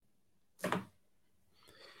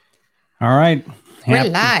All right. We're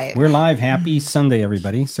live. We're live. Happy Sunday,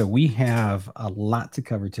 everybody. So we have a lot to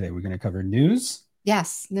cover today. We're going to cover news.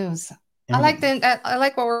 Yes, news. And I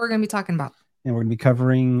like what we're going to be talking about. And we're going to be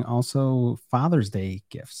covering also Father's Day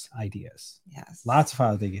gifts ideas. Yes. Lots of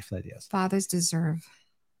Father's Day gift ideas. Fathers deserve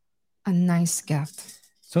a nice gift.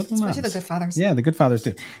 So do especially the good fathers. Yeah, the good fathers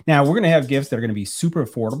do. Now, we're going to have gifts that are going to be super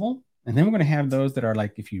affordable. And then we're going to have those that are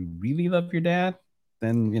like, if you really love your dad,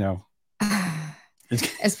 then,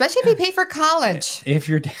 especially if you pay for college. If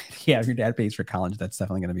your dad pays for college, that's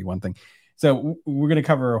definitely going to be one thing. So we're going to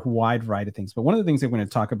cover a wide variety of things. But one of the things that we're going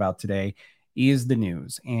to talk about today is the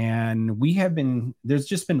news. And there's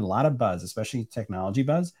just been a lot of buzz, especially technology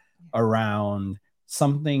buzz, around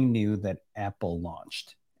something new that Apple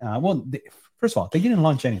launched. First of all, they didn't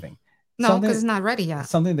launch anything. No, because it's not ready yet.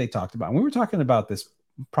 Something they talked about. And we were talking about this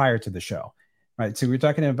prior to the show, right? So we were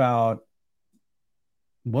talking about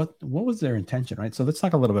what was their intention, right? So let's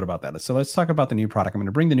talk a little bit about that. So let's talk about the new product. I'm going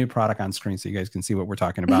to bring the new product on screen so you guys can see what we're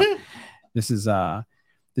talking about. This is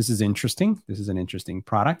interesting. This is an interesting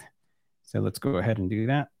product. So let's go ahead and do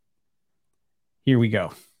that. Here we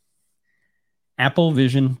go. Apple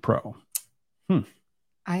Vision Pro.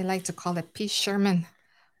 I like to call it P. Sherman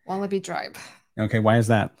Wallaby Drive. Okay, why is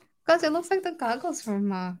that? Because it looks like the goggles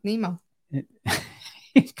from Nemo.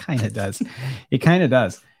 It kind of does. It kind of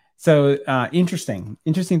does. So interesting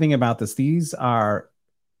thing about this. These are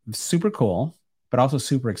super cool, but also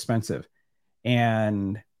super expensive.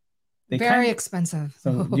 And very expensive.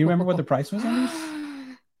 So do you remember what the price was on these?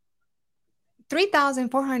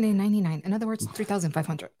 $3,499. In other words,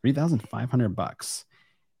 $3,500. $3,500.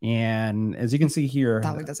 And as you can see here,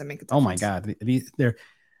 dollar doesn't make a difference. Oh my God. They're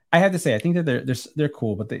I have to say, I think that they're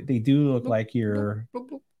cool, but they do look like you're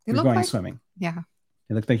going swimming. Yeah.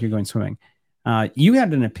 It looks like you're going swimming. You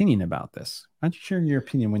had an opinion about this. Why don't you share your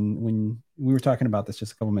opinion when we were talking about this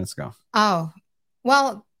just a couple minutes ago? Oh,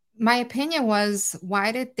 well, my opinion was,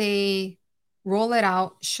 why did they roll it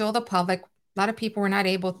out, show the public? A lot of people were not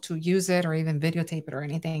able to use it or even videotape it or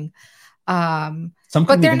anything. Some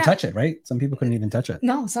couldn't even touch it, right? Some people couldn't even touch it.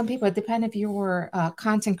 No, some people, it depended if you were a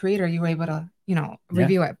content creator, you were able to,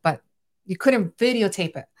 review it, but you couldn't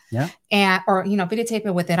videotape it. Yeah. Or videotape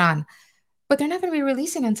it with it on. But they're not going to be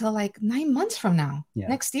releasing until like 9 months from now,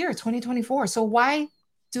 next year, 2024. So why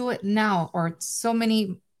do it now or so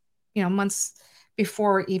many, months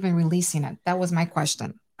before even releasing it? That was my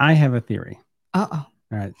question. I have a theory. Uh-oh.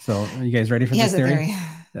 All right. So are you guys ready for this theory?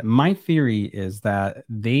 My theory is that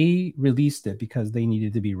they released it because they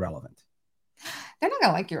needed to be relevant. They're not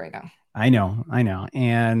going to like you right now. I know.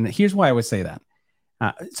 And here's why I would say that.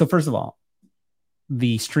 So first of all,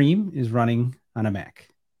 the stream is running on a Mac.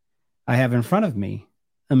 I have in front of me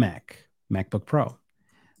a MacBook Pro.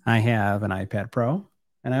 I have an iPad Pro,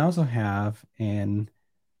 and I also have an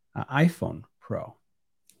iPhone Pro,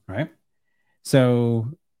 right?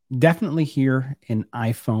 So definitely here an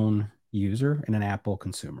iPhone user and an Apple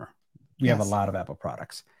consumer. We have a lot of Apple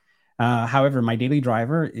products. However, my daily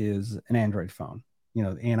driver is an Android phone,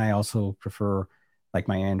 and I also prefer like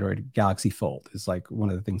my Android Galaxy Fold is like one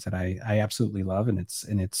of the things that I absolutely love. And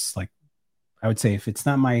it's like, I would say if it's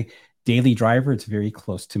not my daily driver, it's very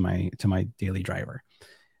close to my daily driver.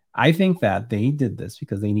 I think that they did this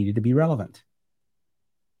because they needed to be relevant.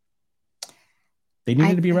 They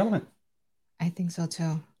needed to be relevant. I think so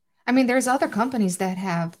too. I mean, there's other companies that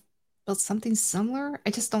have built something similar. I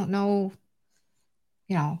just don't know,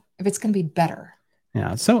 if it's going to be better.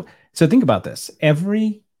 Yeah. So think about this.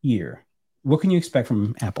 Every year, what can you expect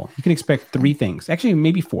from Apple? You can expect 3 things, actually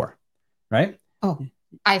maybe 4, right? Oh,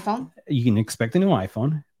 iPhone. You can expect a new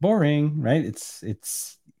iPhone. Boring, right?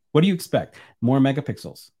 It's what do you expect? More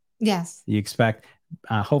megapixels. Yes. You expect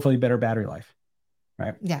hopefully better battery life,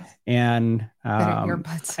 right? Yes. And better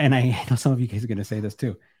earbuds. And I know some of you guys are going to say this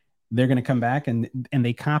too. They're going to come back and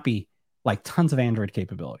they copy like tons of Android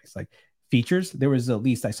capabilities, like features. There was at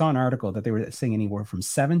least, I saw an article that they were saying anywhere from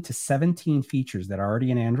 7 to 17 features that are already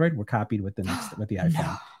in Android were copied with the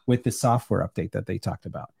iPhone, with the software update that they talked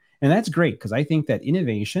about. And that's great because I think that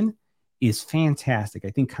innovation is fantastic.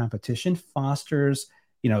 I think competition fosters,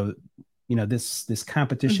 this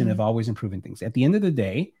competition of always improving things. At the end of the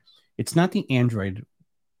day, it's not the Android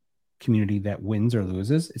community that wins or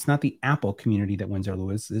loses. It's not the Apple community that wins or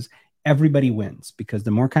loses. Everybody wins because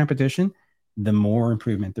the more competition, the more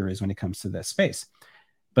improvement there is when it comes to this space.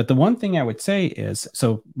 But the one thing I would say is,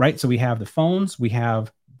 so we have the phones, we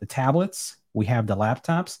have the tablets, we have the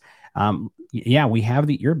laptops. We have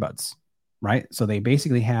the earbuds, right? So they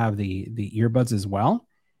basically have the earbuds as well.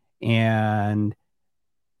 And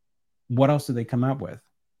what else do they come up with?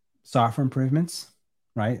 Software improvements,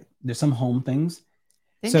 right? There's some home things.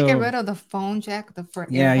 Didn't they get rid of the phone jack?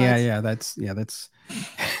 Yeah. That's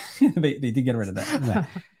they did get rid of that.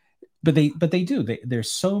 But they do.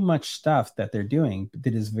 There's so much stuff that they're doing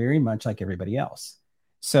that is very much like everybody else.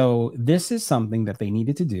 So this is something that they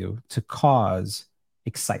needed to do to cause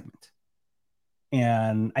excitement.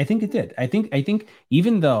 And I think it did. I think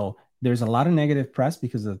even though there's a lot of negative press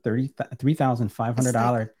because of the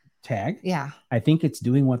 $33,500 tag, yeah, I think it's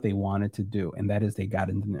doing what they wanted to do, and that is they got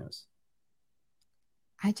in the news.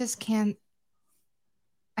 I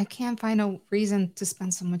can't find a reason to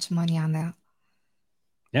spend so much money on that.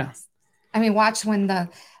 Yeah. I mean, watch when the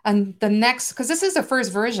next, because this is the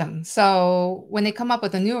first version. So when they come up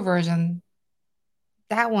with a new version,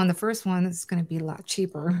 the first one is going to be a lot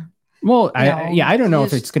cheaper. Well, I don't know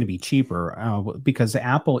if it's going to be cheaper because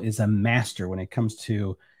Apple is a master when it comes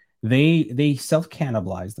to they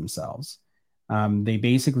self-cannibalize themselves. They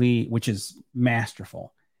basically, which is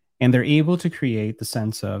masterful, and they're able to create the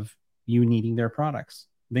sense of you needing their products.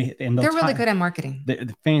 They're really good at marketing. They're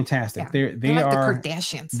fantastic. Yeah. They're like the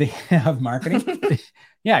Kardashians. They have marketing.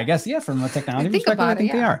 Yeah, I guess. Yeah, from a technology perspective, I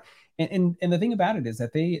think they are. And the thing about it is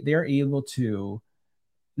that they're able to,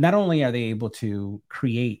 not only are they able to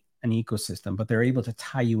create an ecosystem, but they're able to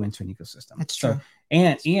tie you into an ecosystem. That's true.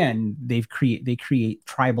 And they create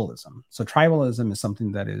tribalism. So tribalism is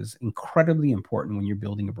something that is incredibly important when you're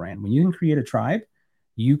building a brand. When you can create a tribe,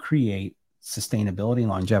 you create sustainability and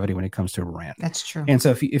longevity when it comes to a brand. That's true. And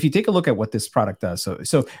so if you take a look at what this product does,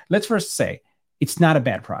 so let's first say it's not a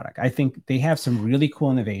bad product. I think they have some really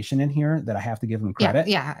cool innovation in here that I have to give them credit.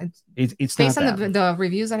 Yeah. It's based on the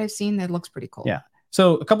reviews that I've seen, it looks pretty cool. Yeah.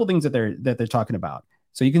 So a couple things that they're talking about.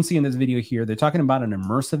 So you can see in this video here, they're talking about an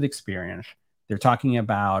immersive experience. They're talking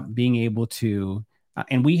about being able to,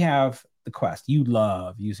 and we have the Quest. You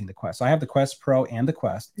love using the Quest. So I have the Quest Pro and the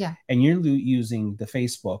Quest. Yeah. And you're using the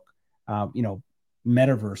Facebook,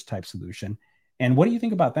 metaverse type solution. And what do you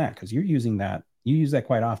think about that? Because you're using that. You use that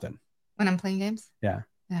quite often. When I'm playing games? Yeah.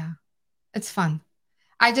 Yeah. It's fun.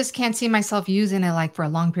 I just can't see myself using it like for a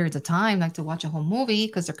long periods of time, like to watch a whole movie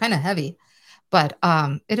because they're kind of heavy. But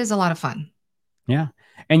it is a lot of fun. Yeah.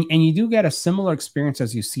 And you do get a similar experience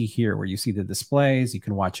as you see here, where you see the displays, you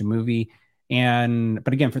can watch a movie.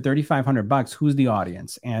 But again, for $3,500, who's the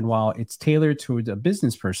audience? And while it's tailored towards a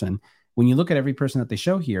business person, when you look at every person that they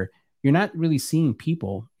show here, you're not really seeing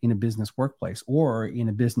people in a business workplace or in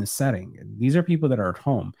a business setting. These are people that are at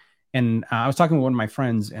home. And I was talking with one of my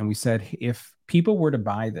friends, and we said, if people were to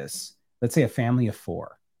buy this, let's say a family of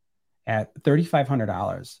 4 at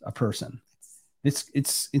 $3,500 a person,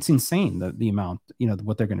 it's insane, the amount,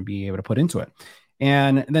 what they're going to be able to put into it.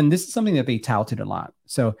 And then this is something that they touted a lot.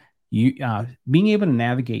 So you being able to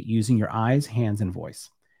navigate using your eyes, hands, and voice.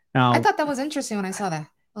 Now, I thought that was interesting when I saw that.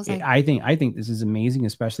 I was like, I think this is amazing,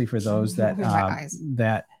 especially for those that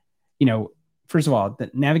first of all, the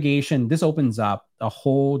navigation, this opens up a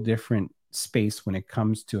whole different space when it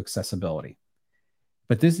comes to accessibility.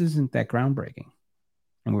 But this isn't that groundbreaking.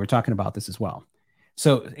 And we were talking about this as well.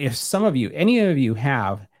 So if any of you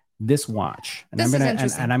have this watch, and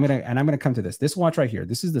I'm gonna come to this watch right here.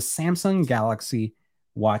 This is the Samsung Galaxy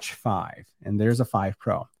Watch 5, and there's a 5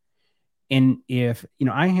 Pro. And if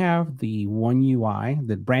I have the One UI,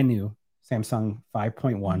 the brand new Samsung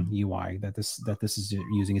 5.1 UI that this is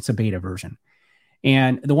using, it's a beta version.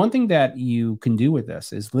 And the one thing that you can do with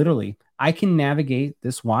this is literally I can navigate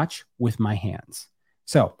this watch with my hands.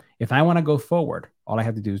 So if I want to go forward, all I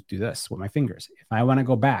have to do is do this with my fingers. If I want to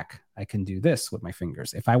go back, I can do this with my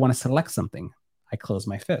fingers. If I want to select something, I close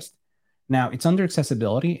my fist. Now it's under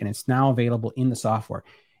accessibility, and it's now available in the software.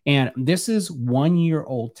 And this is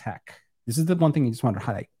 1-year-old tech. This is the one thing I just wanted to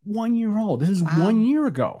highlight. 1 year old. This is 1 year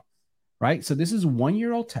ago, right? So this is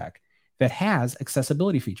 1-year-old tech that has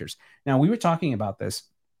accessibility features. Now, we were talking about this.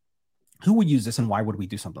 Who would use this, and why would we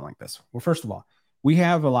do something like this? Well, first of all, we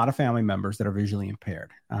have a lot of family members that are visually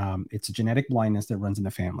impaired. It's a genetic blindness that runs in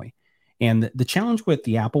the family. And the challenge with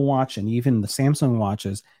the Apple Watch and even the Samsung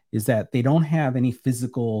watches is that they don't have any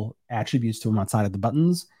physical attributes to them outside of the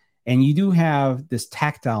buttons. And you do have this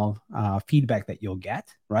tactile feedback that you'll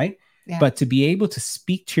get, right? Yeah. But to be able to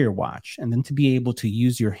speak to your watch, and then to be able to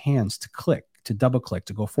use your hands to click, to double click,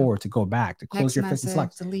 to go forward, to go back, to close your fist and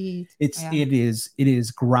select. Delete. It is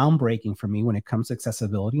groundbreaking for me when it comes to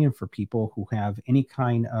accessibility, and for people who have any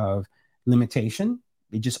kind of limitation,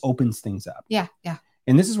 it just opens things up. Yeah.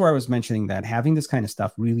 And this is where I was mentioning that having this kind of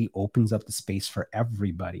stuff really opens up the space for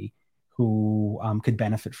everybody who could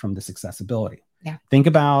benefit from this accessibility. Yeah. Think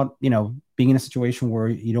about, being in a situation where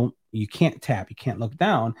you can't tap, you can't look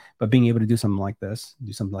down, but being able to do something like this.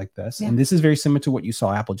 Yeah. And this is very similar to what you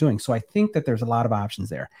saw Apple doing. So I think that there's a lot of options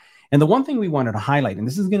there. And the one thing we wanted to highlight, and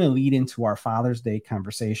this is going to lead into our Father's Day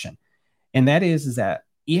conversation, and that is that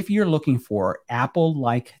if you're looking for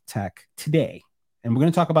Apple-like tech today, and we're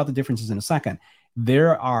going to talk about the differences in a second,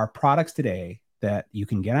 there are products today that you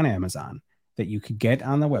can get on Amazon, that you could get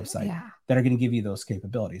on the website, that are going to give you those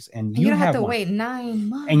capabilities. And you don't have to wait 9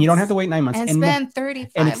 months. And you don't have to wait 9 months. And spend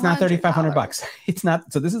 $3,500. And it's not $3,500. It's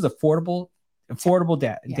not. So this is affordable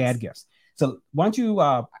dad gifts. So why don't you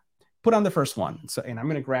put on the first one? So, and I'm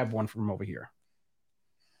going to grab one from over here.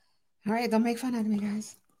 All right. Don't make fun of me,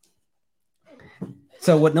 guys.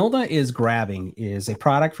 So what Nilda is grabbing is a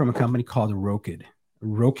product from a company called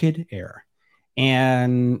Rokid Air.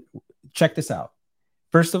 And check this out.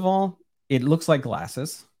 First of all, it looks like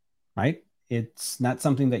glasses, right? It's not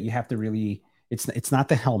something that you have to really, it's not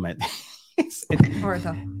the helmet. Or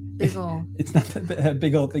the big old. It's not the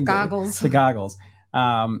big old thing. Goggles. The goggles.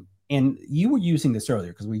 And you were using this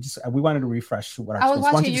earlier because we wanted to refresh what I was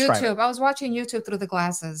watching YouTube. I was watching YouTube through the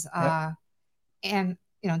glasses. And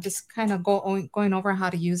just kind of going over how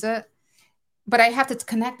to use it. But I have to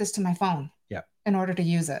connect this to my phone. Yeah. In order to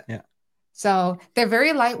use it. Yeah. So they're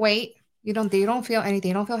very lightweight. They don't feel anything.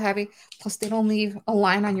 They don't feel heavy. Plus, they don't leave a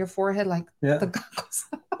line on your forehead like the goggles.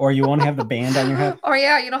 Or you won't have the band on your head. Or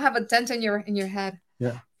you don't have a dent in your head.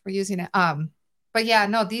 Yeah. For using it. But yeah,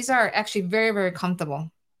 no, these are actually very, very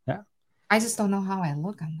comfortable. Yeah. I just don't know how I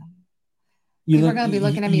look on them. People are going to be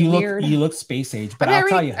looking at me weird. You look space age, but I'll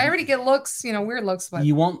tell you, I already get looks, weird looks. But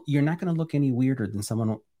you're not going to look any weirder than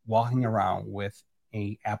someone walking around with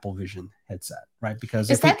a Apple Vision headset, right? Because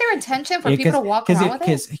is that their intention for people to walk around with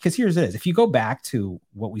it? Because here's it. If you go back to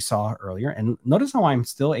what we saw earlier, and notice how I'm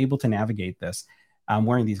still able to navigate this, I'm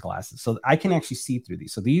wearing these glasses, so I can actually see through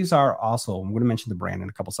these. So these are also, I'm going to mention the brand in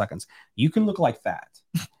a couple seconds. You can look like that,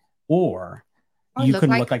 or you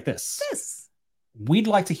can look like this. We'd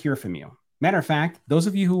like to hear from you. Matter of fact, those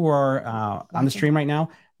of you who are on the stream right now,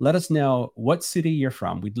 let us know what city you're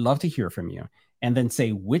from. We'd love to hear from you. And then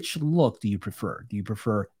say, which look do you prefer? Do you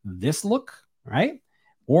prefer this look, right?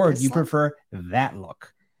 Or do you prefer that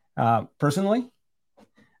look? Personally,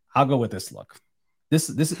 I'll go with this look. This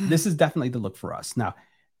is definitely the look for us. Now,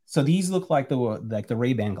 so these look like the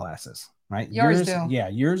Ray-Ban glasses, right? Yours do. Yeah,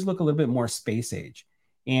 yours look a little bit more space age.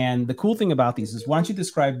 And the cool thing about these is, why don't you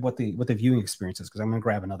describe what the viewing experience is? Because I'm going to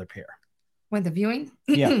grab another pair. When the viewing?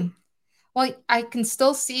 Yeah. Well, I can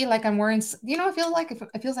still see like I'm wearing,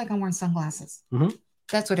 it feels like I'm wearing sunglasses. Mm-hmm.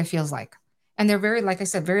 That's what it feels like. And they're very, like I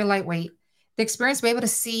said, very lightweight. The experience, be able to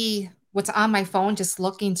see what's on my phone, just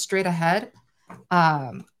looking straight ahead.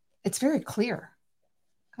 It's very clear.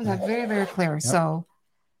 Comes out very, very clear. Yep. So,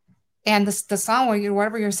 and the sound,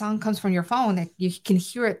 wherever your sound comes from your phone, you can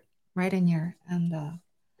hear it right in on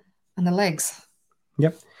the legs.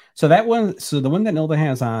 Yep. So the one that Nilda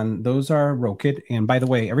has on, those are Rokid. And by the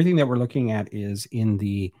way, everything that we're looking at is in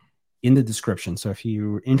the description. So if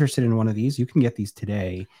you're interested in one of these, you can get these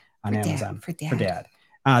today on Amazon for dad.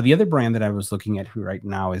 The other brand that I was looking at right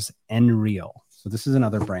now is Nreal. So this is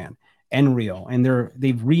another brand, Nreal, and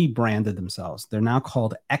they've rebranded themselves. They're now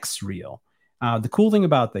called Xreal. The cool thing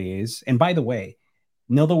about these, and by the way,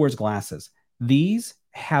 Nilda wears glasses. These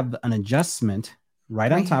have an adjustment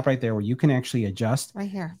right on top, right there, where you can actually adjust. Right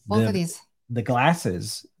here, both of these. The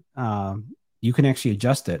glasses, you can actually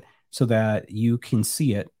adjust it so that you can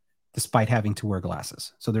see it despite having to wear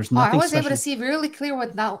glasses. So there's nothing. I was able to see really clear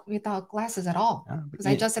without glasses at all, because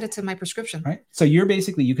I adjusted it to my prescription. Right. So you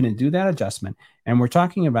can do that adjustment, and we're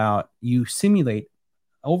talking about you simulate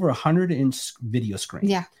over 100-inch video screen.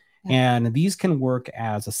 Yeah. And these can work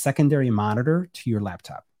as a secondary monitor to your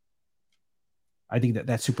laptop. I think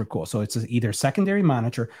that's super cool. So it's either secondary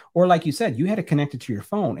monitor, or like you said, you had it connected to your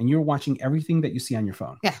phone and you're watching everything that you see on your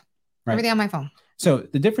phone. Yeah. Right? Everything on my phone. So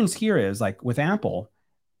the difference here is, like with Apple,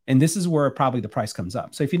 and this is where probably the price comes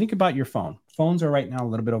up. So if you think about your phones are right now a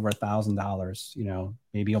little bit over $1,000,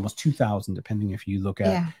 maybe almost $2,000, depending if you look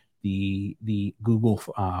at the Google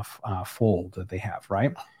Fold that they have,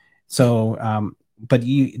 right? So, but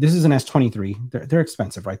this is an S23. They're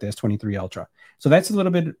expensive, right? The S23 Ultra. So that's a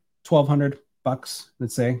little bit $1,200.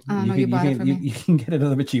 Let's say you can get it a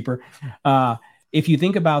little bit cheaper. If you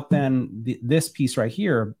think about then this piece right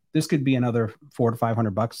here, this could be another $400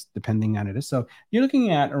 to $500 depending on it. So you're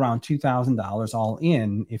looking at around $2,000 all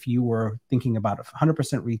in if you were thinking about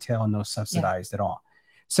 100% retail and no subsidized at all.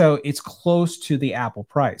 So it's close to the Apple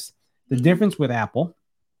price. The difference with Apple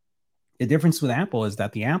The difference with Apple is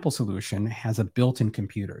that the Apple solution has a built-in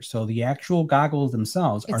computer. So the actual goggles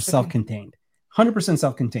themselves are self-contained, 100%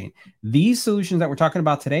 self-contained. These solutions that we're talking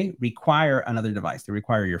about today require another device. They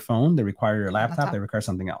require your phone, they require your laptop, they require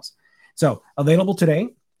something else. So available today,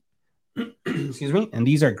 excuse me, and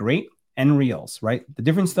these are great Nreals, right? The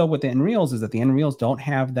difference though with the Nreals is that the Nreals don't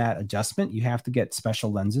have that adjustment. You have to get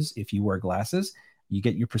special lenses if you wear glasses. You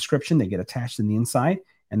get your prescription, they get attached in the inside,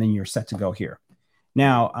 and then you're set to go here.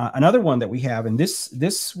 Now, another one that we have, and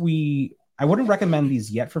I wouldn't recommend these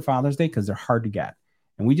yet for Father's Day because they're hard to get.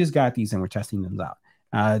 And we just got these and we're testing them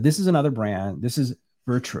out. This is another brand. This is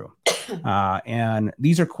Virtru. And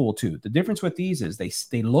these are cool too. The difference with these is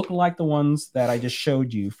they look like the ones that I just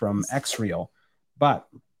showed you from Xreal. But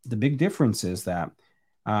the big difference is that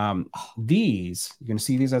these, you're going to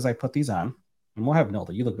see these as I put these on. And we'll have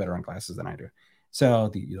Nilda. You look better on glasses than I do. So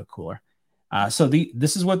you look cooler.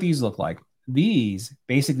 This is what these look like. These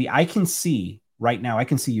basically, I can see right now. I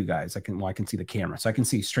can see you guys. I can see the camera. So I can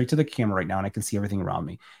see straight to the camera right now, and I can see everything around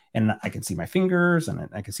me. And I can see my fingers, and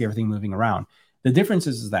I can see everything moving around. The difference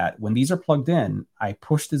is that when these are plugged in, I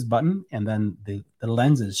push this button, and then the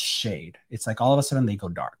lenses shade. It's like all of a sudden they go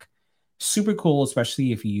dark. Super cool,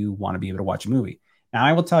 especially if you want to be able to watch a movie. Now,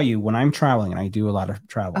 I will tell you, when I'm traveling, and I do a lot of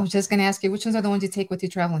travel. I was just going to ask you, which ones are the ones you take with you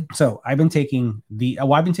traveling? So I've been taking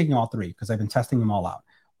all three because I've been testing them all out.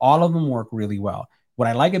 All of them work really well. What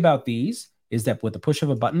I like about these is that with the push of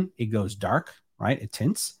a button, it goes dark, right? It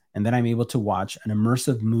tints, and then I'm able to watch an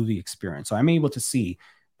immersive movie experience. So I'm able to see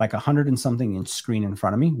like 100 and something inch screen in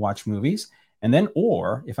front of me, watch movies. And then,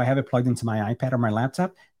 or if I have it plugged into my iPad or my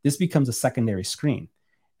laptop, this becomes a secondary screen.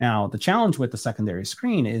 Now, the challenge with the secondary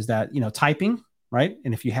screen is that, typing, right?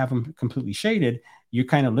 And if you have them completely shaded, you're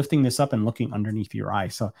kind of lifting this up and looking underneath your eye.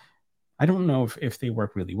 So I don't know if they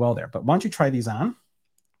work really well there, but why don't you try these on?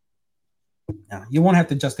 You won't have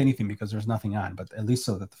to adjust anything because there's nothing on, but at least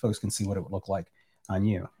so that the folks can see what it would look like on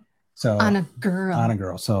you. So on a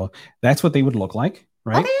girl. So that's what they would look like,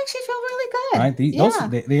 right? Oh, they actually feel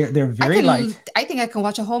really good. Right? They're very light. I think I can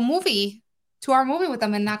watch a whole movie, 2-hour movie with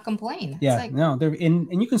them and not complain. Yeah, they're in,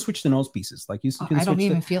 and you can switch the nose pieces. Like you can. I don't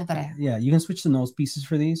even feel that. Yeah, you can switch the nose pieces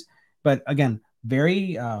for these, but again,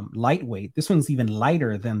 very lightweight. This one's even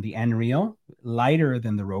lighter than the Nreal, lighter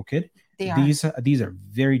than the Rokid. These are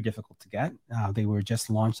very difficult to get. They were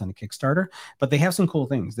just launched on a Kickstarter, but they have some cool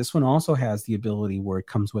things. This one also has the ability where it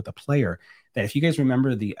comes with a player that, if you guys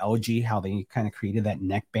remember the LG, how they kind of created that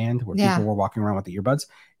neck band where people were walking around with the earbuds,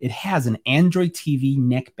 it has an Android TV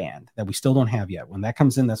neck band that we still don't have yet. When that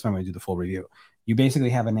comes in, that's when I'm going to do the full review. You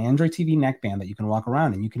basically have an Android TV neck band that you can walk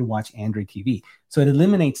around and you can watch Android TV. So it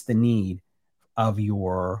eliminates the need of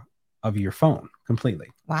your phone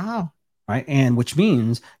completely. Wow. Right. And which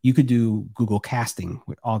means you could do Google casting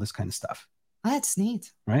with all this kind of stuff. Oh, that's neat.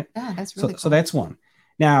 Right. Yeah, that's really cool. So that's one.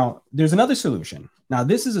 Now, there's another solution. Now,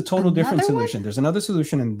 this is a total different solution. There's another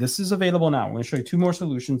solution, and this is available now. I'm going to show you two more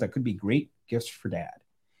solutions that could be great gifts for dad.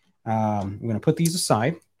 I'm going to put these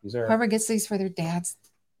aside. Whoever gets these for their dads,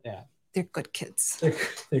 they're good kids.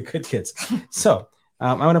 They're good kids. So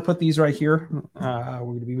I'm going to put these right here. We're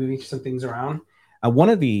going to be moving some things around. One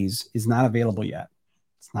of these is not available yet.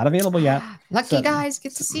 It's not available yet. Lucky guys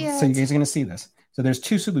get to see it. So you guys are going to see this. So there's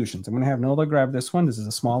two solutions. I'm going to have Nola grab this one. This is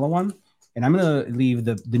a smaller one. And I'm going to leave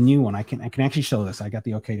the new one. I can actually show this. I got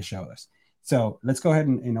the okay to show this. So let's go ahead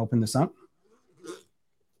and open this up.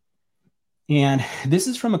 And this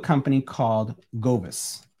is from a company called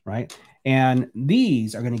Govus, right? And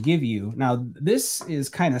these are going to give you, now this is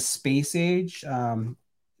kind of space age.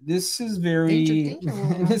 This is very,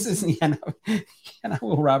 this is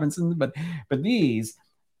Will Robinson, but these,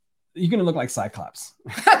 you're going to look like Cyclops.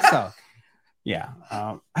 So yeah,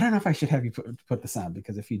 I don't know if I should have you put this on,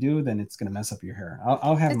 because if you do, then it's going to mess up your hair.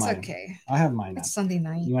 I'll have mine. It's okay. I'll have mine. It's Sunday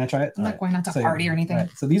night. You want to try it? I'm not going out to party or anything. Right.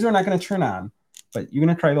 So these are not going to turn on, but you're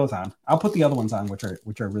going to try those on. I'll put the other ones on, which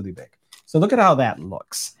are really big. So look at how that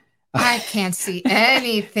looks. I can't see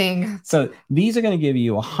anything. So these are going to give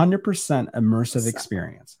you 100% immersive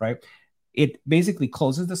experience, right? It basically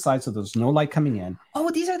closes the side so there's no light coming in.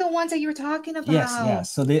 Oh, these are the ones that you were talking about.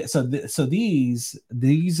 Yes. So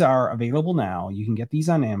these are available now. You can get these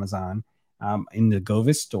on Amazon, in the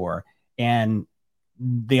Govus store, and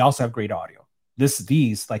they also have great audio.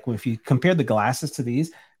 These, like, if you compare the glasses to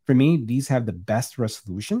these, for me, these have the best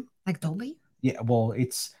resolution. Like Dolby? Yeah. Well,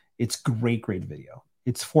 it's great video.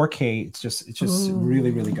 It's 4K. It's just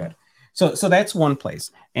really, really good. So that's one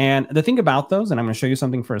place. And the thing about those, and I'm going to show you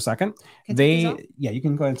something for a second. You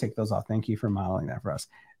can go ahead and take those off. Thank you for modeling that for us.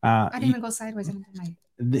 I didn't even go sideways into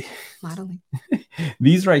my modeling.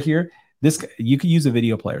 These right here, you could use a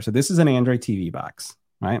video player. So this is an Android TV box,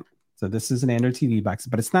 right? So this is an Android TV box,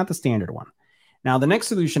 but it's not the standard one. Now, the next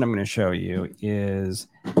solution I'm going to show you is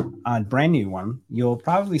a brand new one. You'll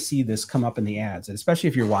probably see this come up in the ads, and especially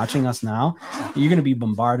if you're watching us now, you're going to be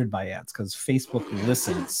bombarded by ads because Facebook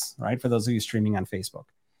listens, right? For those of you streaming on Facebook.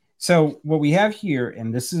 So what we have here,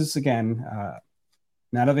 and this is, again,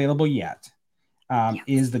 not available yet,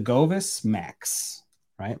 is the Govis Max,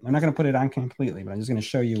 right? I'm not going to put it on completely, but I'm just going to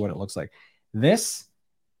show you what it looks like. This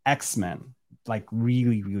X-Men, like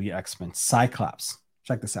really, really X-Men, Cyclops.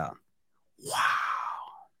 Check this out. Wow.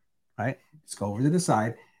 Right? Let's go over to the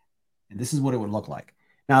side. And this is what it would look like.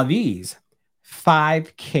 Now, these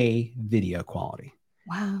 5K video quality.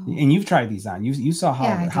 Wow. And you've tried these on. You saw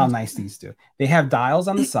how nice these do. They have dials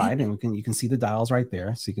on the side, and you can see the dials right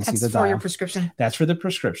there. So you can see the dial. That's for your prescription. That's for the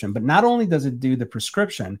prescription. But not only does it do the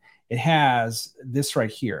prescription, it has this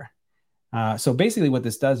right here. So basically what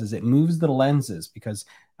this does is it moves the lenses, because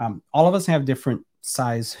all of us have different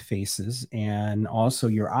size faces, and also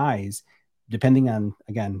your eyes, depending on,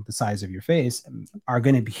 again, the size of your face, are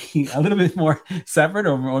going to be a little bit more separate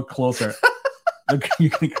or more closer. Look, you're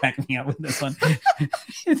going to crack me up with this one.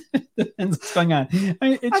 It depends what's going on.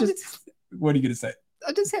 What are you going to say?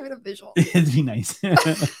 I'm just having a visual. It'd be nice.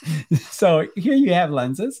 So here you have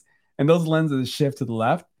lenses, and those lenses shift to the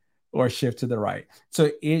left or shift to the right. So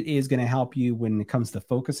it is going to help you when it comes to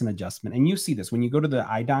focus and adjustment. And you see this when you go to the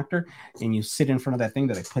eye doctor and you sit in front of that thing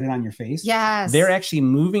that I put it on your face. Yes. They're actually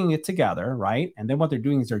moving it together, right? And then what they're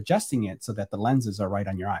doing is they're adjusting it so that the lenses are right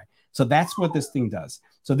on your eye. So that's what this thing does.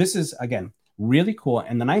 So this is, again, really cool.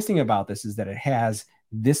 And the nice thing about this is that it has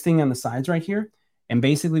this thing on the sides right here. And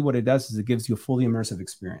basically what it does is it gives you a fully immersive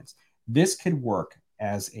experience. This could work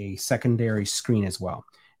as a secondary screen as well.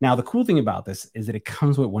 Now, the cool thing about this is that it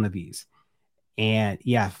comes with one of these. And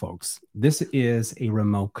yeah, folks, this is a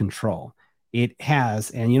remote control. It has,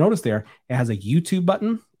 and you notice there, it has a YouTube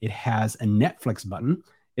button. It has a Netflix button.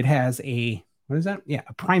 It has a, what is that? Yeah,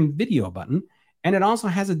 a Prime Video button. And it also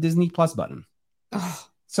has a Disney Plus button. Oh,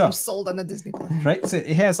 so I'm sold on the Disney Plus. Right? So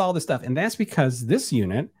it has all this stuff. And that's because this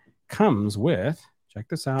unit comes with, check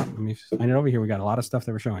this out. Let me find it over here. We got a lot of stuff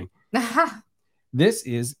that we're showing. This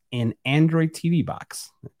is an Android TV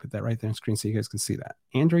box. Put that right there on screen so you guys can see that.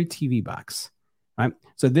 Android TV box. Right?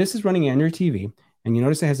 So this is running Android TV. And you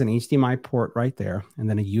notice it has an HDMI port right there and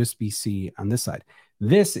then a USB-C on this side.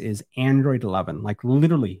 This is Android 11, like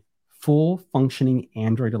literally full functioning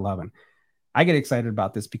Android 11. I get excited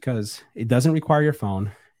about this because it doesn't require your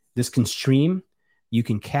phone. This can stream, you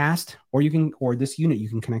can cast, or this unit, you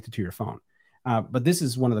can connect it to your phone. But this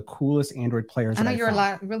is one of the coolest Android players. I know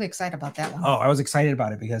you're really excited about that one. Oh, I was excited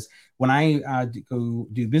about it because when I go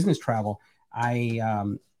do business travel,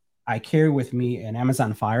 I carry with me an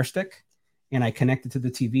Amazon Fire Stick, and I connect it to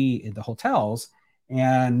the TV in the hotels,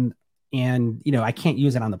 and I can't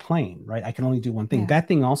use it on the plane, right? I can only do one thing. Yeah. That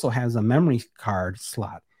thing also has a memory card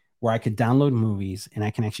slot where I could download movies, and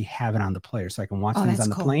I can actually have it on the player, so I can watch things on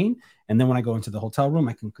the plane, and then when I go into the hotel room,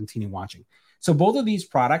 I can continue watching. So both of these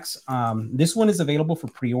products, this one is available for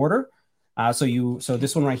pre-order. So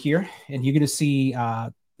this one right here, and you're going to see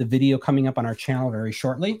the video coming up on our channel very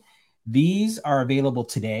shortly. These are available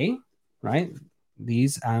today, right?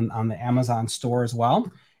 These on the Amazon store as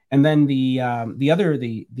well. And then the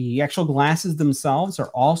actual glasses themselves are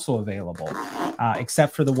also available,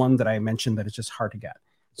 except for the one that I mentioned that is just hard to get.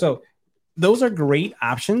 So those are great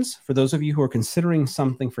options for those of you who are considering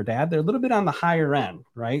something for dad. They're a little bit on the higher end,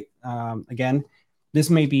 right? Again, this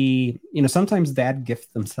may be, sometimes dad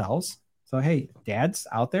gift themselves. So, hey, dads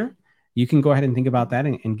out there, you can go ahead and think about that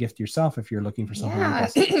and gift yourself if you're looking for something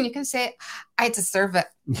like this. You can say, I deserve it.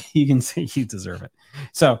 You can say you deserve it.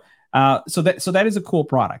 So that is a cool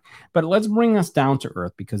product. But let's bring us down to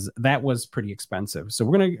earth because that was pretty expensive. So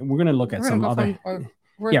we're gonna look at some other.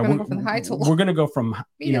 We're going to go from the high to low. We're going to go from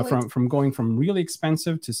from going from really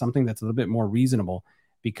expensive to something that's a little bit more reasonable,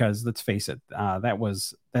 because let's face it, that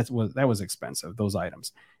was expensive, those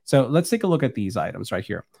items. So let's take a look at these items right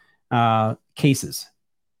here. Cases.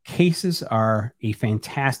 Cases are a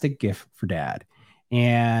fantastic gift for dad.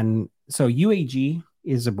 And so UAG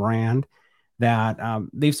is a brand that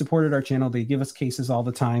they've supported our channel. They give us cases all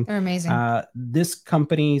the time. They're amazing. This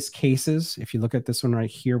company's cases, if you look at this one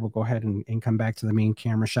right here, we'll go ahead and come back to the main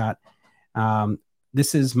camera shot.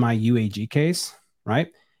 This is my UAG case, right?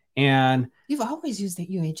 And you've always used the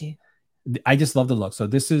UAG. I just love the look. So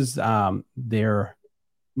this is one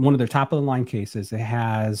of their top of the line cases. It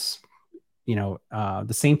has, the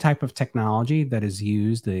same type of technology that is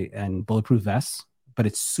used in bulletproof vests, but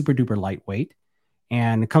it's super duper lightweight.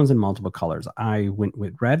 And it comes in multiple colors. I went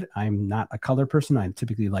with red. I'm not a color person. I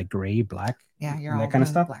typically like gray, black, you're that kind of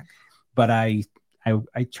stuff. Black. But I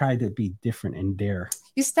I tried to be different and dare.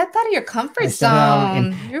 You stepped out of your comfort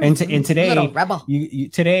zone. And today, little rebel.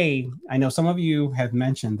 Today, I know some of you have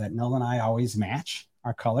mentioned that Nola and I always match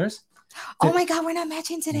our colors. Oh my God, we're not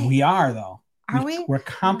matching today. We are though. Are we? We're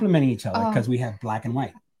complementing each other because we have black and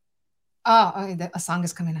white. Oh, a song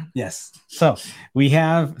is coming on. Yes. So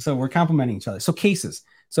we're complementing each other. So cases.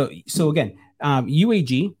 So again,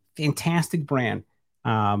 UAG, fantastic brand.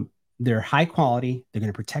 They're high quality. They're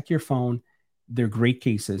going to protect your phone. They're great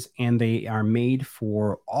cases, and they are made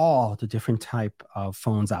for all the different type of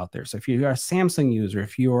phones out there. So if you're a Samsung user,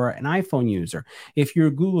 if you're an iPhone user, if you're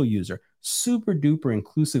a Google user, super duper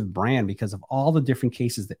inclusive brand because of all the different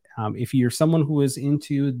cases that if you're someone who is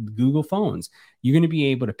into Google phones, you're going to be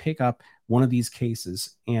able to pick up one of these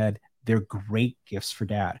cases, and they're great gifts for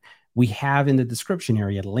dad. We have in the description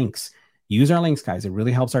area links. Use our links, guys. It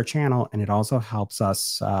really helps our channel, and it also helps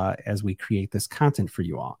us as we create this content for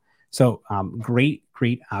you all. So great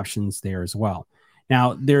options there as well.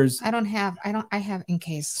 Now I have in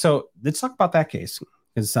case. So let's talk about that case,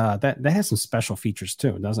 because that has some special features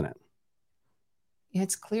too, doesn't it? Yeah,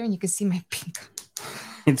 it's clear and you can see my pink.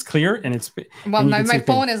 It's clear and it's well, my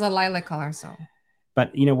phone is a lilac color, so.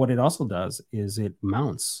 But you know what it also does is it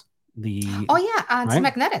mounts the. Oh yeah, it's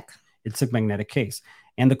magnetic. It's a magnetic case,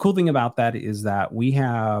 and the cool thing about that is that we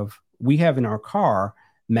have in our car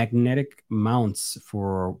magnetic mounts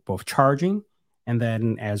for both charging and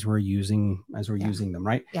then as we're using them,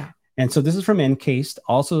 right? Yeah. And so this is from Encased,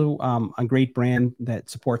 also a great brand that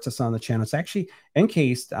supports us on the channel. It's actually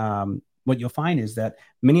Encased. What you'll find is that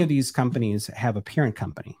many of these companies have a parent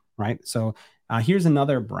company, right? So here's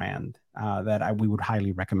another brand that we would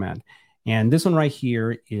highly recommend. And this one right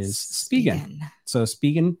here is Spigen. So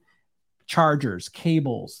Spigen chargers,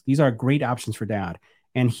 cables, these are great options for dad.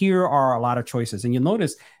 And here are a lot of choices. And you'll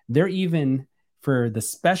notice they're even for the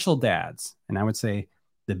special dads, and I would say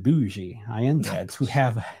the bougie high-end dads who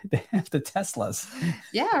have the Teslas.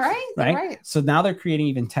 Yeah, right. So now they're creating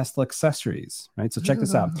even Tesla accessories, right? So check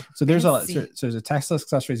this out. So there's a Tesla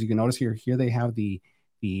accessories. You can notice here they have the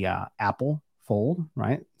Apple Fold,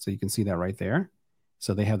 right? So you can see that right there.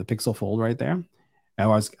 So they have the Pixel Fold right there. I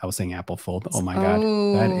was saying Apple Fold. Oh my God,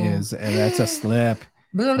 that's a slip.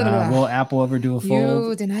 Will Apple ever do a fold?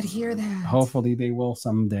 You did not hear that. Hopefully they will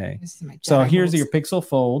someday. So here's your Pixel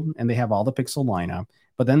Fold, and they have all the Pixel lineup.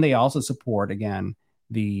 But then they also support, again,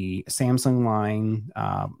 the Samsung line.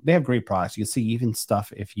 They have great products. You can see even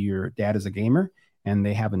stuff if your dad is a gamer, and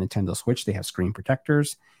they have a Nintendo Switch. They have screen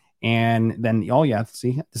protectors. And then,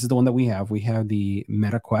 see, this is the one that we have. We have the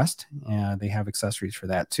Meta Quest. They have accessories for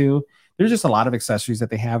that too. There's just a lot of accessories that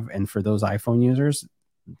they have. And for those iPhone users,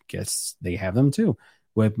 guess they have them too,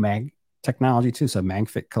 with mag technology too. So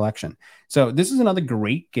MagFit collection. So this is another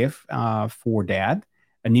great gift for dad,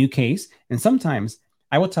 a new case. And sometimes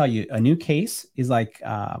I will tell you, a new case is like,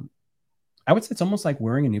 I would say it's almost like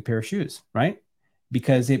wearing a new pair of shoes, right?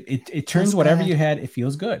 Because it turns whatever you had, it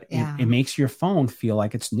feels good. Yeah. It makes your phone feel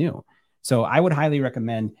like it's new. So I would highly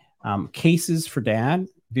recommend cases for dad.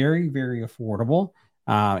 Very, very affordable.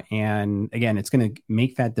 And again, it's going to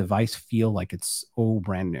make that device feel like it's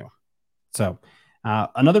brand new. So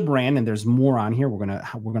another brand, and there's more on here. We're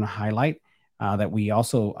gonna highlight that we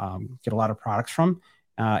also get a lot of products from.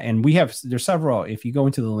 And there's several. If you go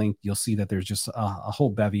into the link, you'll see that there's just a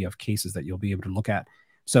whole bevy of cases that you'll be able to look at.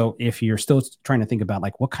 So if you're still trying to think about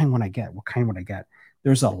like, what kind would I get?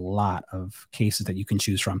 There's a lot of cases that you can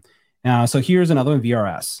choose from. So here's another one,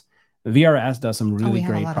 VRS. VRS does some really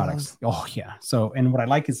great products. Oh yeah. So, and what I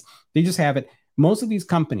like is they just have it. Most of these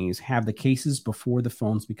companies have the cases before the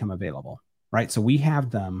phones become available, right? So we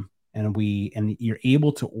have them, and you're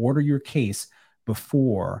able to order your case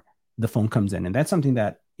before the phone comes in. And that's something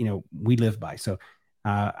that, we live by. So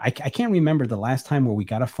I can't remember the last time where we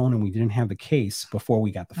got a phone and we didn't have the case before we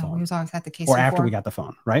got the phone. We always had the case or after we got the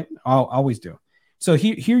phone, right? I'll always do. So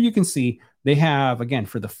here you can see they have, again,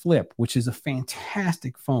 for the Flip, which is a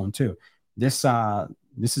fantastic phone too. We recommend.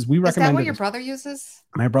 Is that what your brother uses?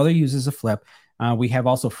 My brother uses a Flip. We have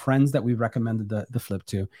also friends that we recommended the Flip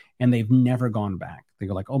to, and they've never gone back. They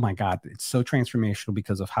go like, oh my God, it's so transformational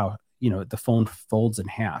because of how, the phone folds in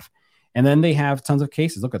half. And then they have tons of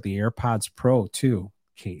cases. Look at the AirPods Pro 2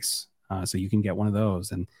 case. So you can get one of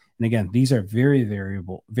those. And again, these are very,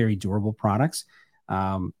 very durable products.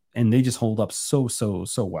 And they just hold up so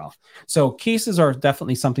well. So cases are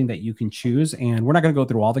definitely something that you can choose. And we're not going to go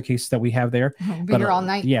through all the cases that we have there. We'll be here all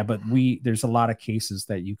night. Yeah, but there's a lot of cases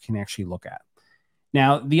that you can actually look at.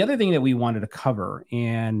 Now, the other thing that we wanted to cover,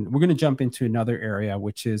 and we're going to jump into another area,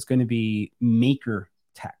 which is going to be maker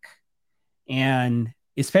tech. And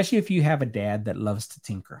especially if you have a dad that loves to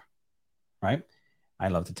tinker, right? I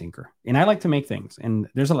love to tinker, and I like to make things. And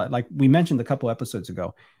there's a lot, like we mentioned a couple episodes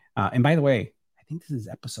ago. And by the way, I think this is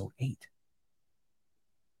episode 8.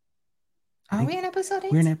 Are we in episode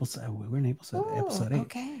 8? We're in episode episode 8.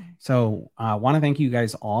 Okay. So I want to thank you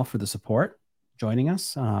guys all for the support, joining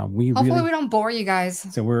us. Hopefully we don't bore you guys.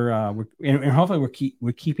 So we're hopefully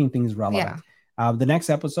we're keeping things relevant. Yeah. The next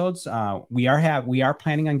episodes, we are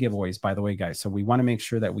planning on giveaways, by the way, guys. So we want to make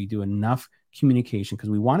sure that we do enough communication, because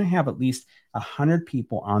we want to have at least 100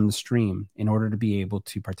 people on the stream in order to be able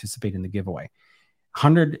to participate in the giveaway.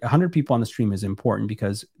 100 people on the stream is important,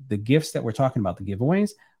 because the gifts that we're talking about, the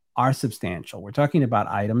giveaways, are substantial. We're talking about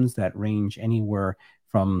items that range anywhere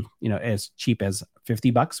from, as cheap as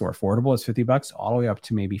 $50 or affordable as $50 all the way up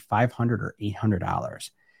to maybe $500 or $800.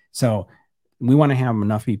 So we want to have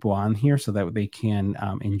enough people on here so that they can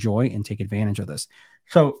enjoy and take advantage of this.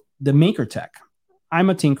 So the Maker Tech, I'm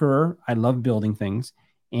a tinkerer. I love building things.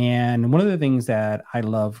 And one of the things that I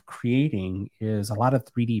love creating is a lot of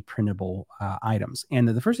 3D printable items. And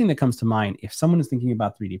the first thing that comes to mind, if someone is thinking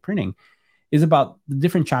about 3D printing, is about the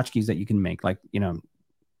different tchotchkes that you can make. Like,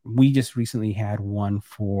 we just recently had one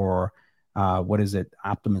for,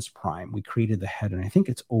 Optimus Prime. We created the head, and I think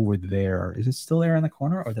it's over there. Is it still there in the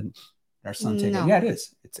corner, or did our son take it? Yeah, it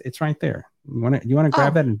is. It's right there. You want to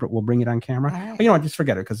grab that, and we'll bring it on camera? Right. But, just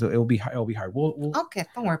forget it, because it'll be hard. We'll okay,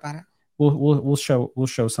 don't worry about it. We'll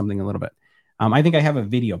show something a little bit. I think I have a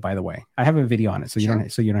video, by the way. I have a video on it, so you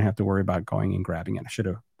don't have to worry about going and grabbing it. I should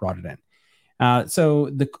have brought it in. So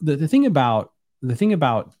the thing about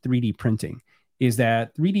 3D printing is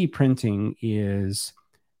that 3D printing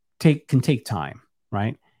can take time,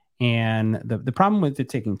 right? And the problem with it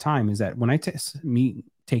taking time is that when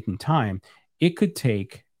taking time, it could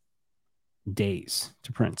take days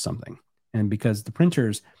to print something, and because the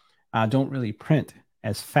printers don't really print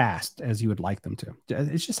as fast as you would like them to.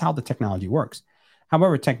 It's just how the technology works.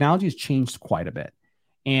 However, technology has changed quite a bit.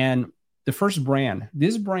 And this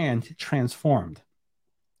brand transformed,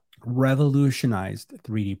 revolutionized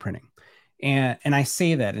 3D printing. And I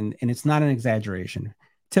say that, and it's not an exaggeration.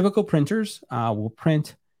 Typical printers will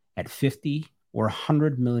print at 50 or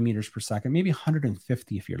 100 millimeters per second, maybe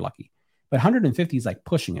 150 if you're lucky. But 150 is like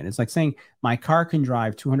pushing it. It's like saying my car can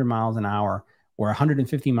drive 200 miles an hour or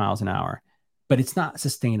 150 miles an hour, but it's not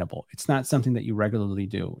sustainable. It's not something that you regularly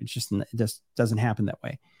do. It just doesn't happen that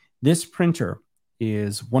way. This printer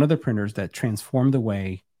is one of the printers that transformed the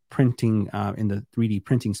way printing in the 3D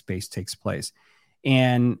printing space takes place.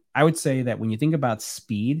 And I would say that when you think about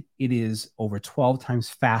speed, it is over 12 times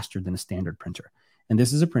faster than a standard printer. And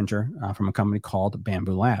this is a printer from a company called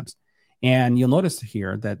Bambu Labs. And you'll notice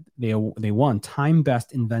here that they won Time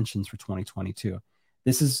Best Inventions for 2022.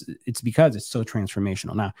 It's because it's so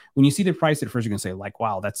transformational. Now, when you see the price at first, you're going to say like,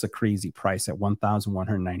 wow, that's a crazy price at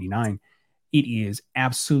 $1,199. It is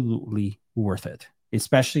absolutely worth it,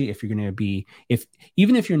 especially if you're going to be,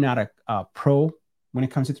 even if you're not a pro when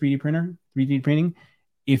it comes to 3D printing,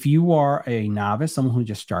 if you are a novice, someone who's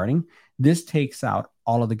just starting, this takes out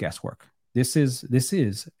all of the guesswork. This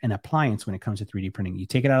is an appliance when it comes to 3D printing. You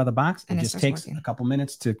take it out of the box, and it just takes a couple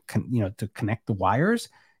minutes to connect the wires.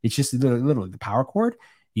 It's just literally the power cord.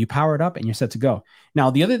 You power it up and you're set to go. Now,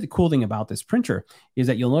 the cool thing about this printer is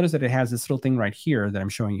that you'll notice that it has this little thing right here that I'm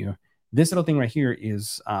showing you. This little thing right here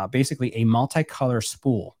is basically a multicolor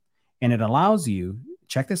spool, and it allows you,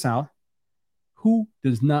 check this out, who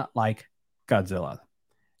does not like Godzilla?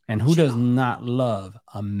 And who does not love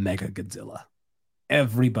a Mega Godzilla?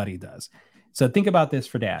 Everybody does. So think about this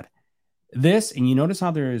for Dad. This, and you notice how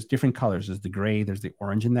there's different colors. There's the gray, there's the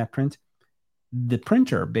orange in that print. The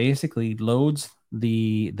printer basically loads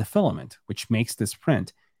the filament, which makes this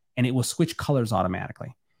print, and it will switch colors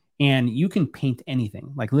automatically. And you can paint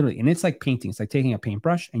anything, like literally, and it's like painting. It's like taking a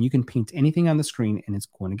paintbrush, and you can paint anything on the screen, and it's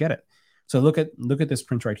going to get it. So look at this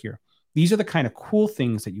print right here. These are the kind of cool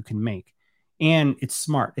things that you can make. And it's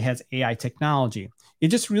smart. It has AI technology. It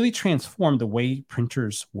just really transformed the way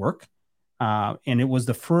printers work. And it was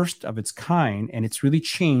the first of its kind. And it's really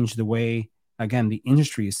changed the way, again, the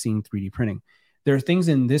industry is seeing 3D printing. There are things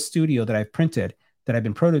in this studio that I've printed that I've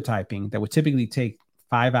been prototyping that would typically take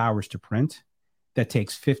 5 hours to print, that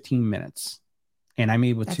takes 15 minutes. And I'm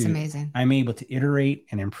able to iterate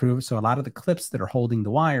and improve. So a lot of the clips that are holding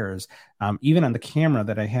the wires, even on the camera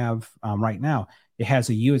that I have right now, it has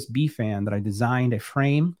a USB fan that I designed a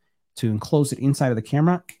frame to enclose it inside of the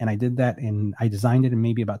camera. And I did that, and I designed it in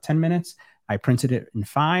maybe about 10 minutes. I printed it in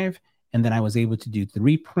 5, and then I was able to do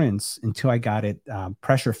 3 prints until I got it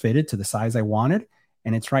pressure fitted to the size I wanted.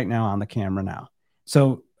 And it's right now on the camera now.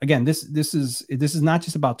 So again, this is not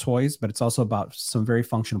just about toys, but it's also about some very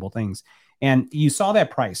functional things. And you saw that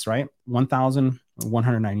price, right? $1,199.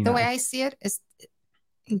 $199. The way I see it is,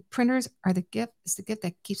 printers are the gift. It's the gift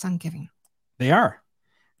that keeps on giving. They are.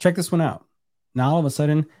 Check this one out. Now all of a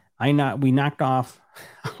sudden, we knocked off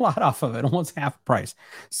a lot off of it, almost half price,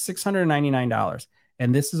 $699.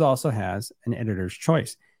 And this also has an editor's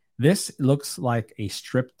choice. This looks like a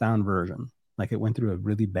stripped down version, like it went through a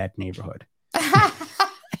really bad neighborhood.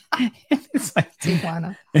 It's like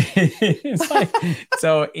Tijuana. It's like,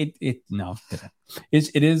 so no,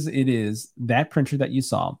 it is that printer that you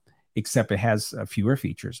saw, except it has fewer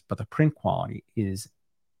features, but the print quality is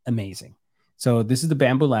amazing. So this is the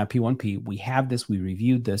Bambu Lab P1P. We have this. We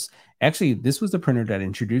reviewed this. Actually, this was the printer that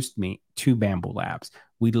introduced me to Bambu Labs.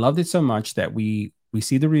 We loved it so much that we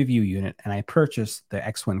see the review unit, and I purchased the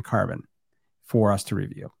X1 Carbon for us to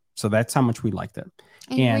review. So that's how much we liked it.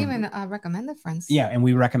 And you even recommended friends. Yeah, and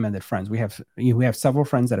we recommended friends. We have several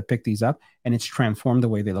friends that have picked these up, and it's transformed the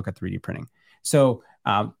way they look at 3D printing. So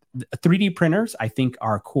 3D printers, I think,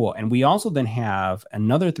 are cool. And we also then have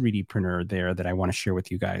another 3D printer there that I want to share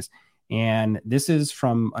with you guys. And this is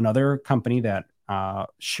from another company that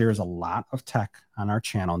shares a lot of tech on our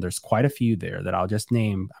channel. There's quite a few there that I'll just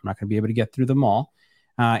name. I'm not going to be able to get through them all.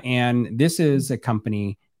 And this is a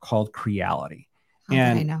company called Creality.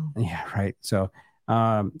 And I know. Yeah, right. So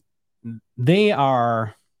they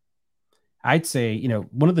are, I'd say,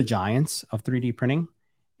 one of the giants of 3D printing.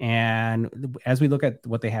 And as we look at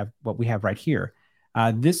what we have right here,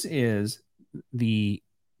 this is the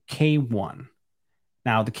K1.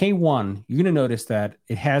 Now, the K1, you're going to notice that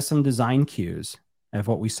it has some design cues of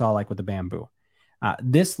what we saw like with the Bambu.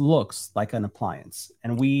 This looks like an appliance,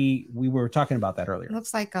 and we were talking about that earlier. It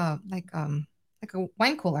looks like a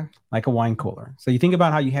wine cooler. Like a wine cooler. So you think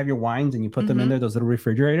about how you have your wines and you put them in there, those little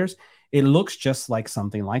refrigerators. It looks just like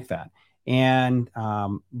something like that. And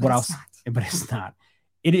what else? But it's not.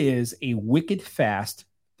 It is a wicked fast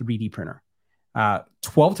 3D printer,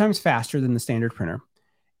 12 times faster than the standard printer.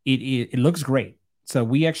 It looks great. So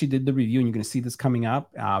we actually did the review, and you're going to see this coming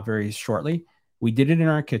up very shortly. We did it in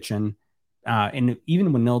our kitchen. And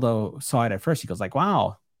even when Nildo saw it at first, he goes like,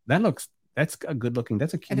 wow, that's a good looking.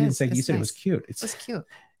 That's a cute. You said nice. It was cute. It was cute.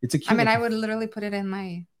 It's a cute. I mean, I would literally put it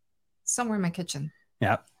somewhere in my kitchen.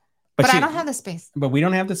 Yeah. But I don't have the space. But we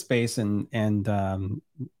don't have the space, and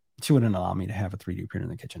she wouldn't allow me to have a 3D printer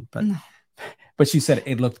in the kitchen. But no. But she said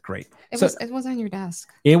it looked great. It was on your desk.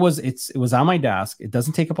 It was on my desk. It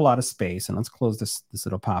doesn't take up a lot of space. And let's close this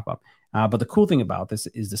little pop-up. But the cool thing about this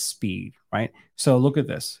is the speed, right? So look at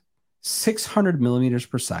this. 600 millimeters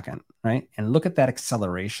per second, right? And look at that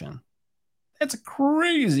acceleration. That's a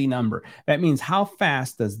crazy number. That means how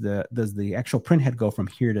fast does the actual print head go from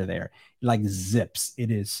here to there? Like zips. It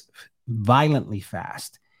is violently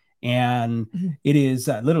fast. And it is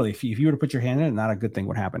literally, if you were to put your hand in it, not a good thing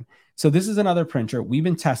would happen. So this is another printer. We've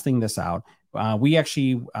been testing this out. We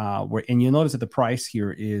actually and you'll notice that the price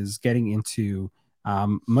here is getting into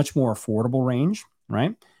much more affordable range,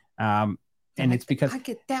 right? And it's because I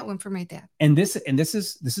get that one for my dad. And this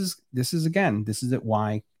is again, this is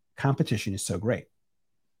why competition is so great.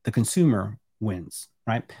 The consumer wins,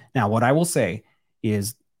 right? Now, what I will say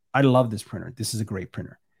is I love this printer. This is a great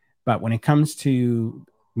printer. But when it comes to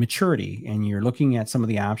maturity and you're looking at some of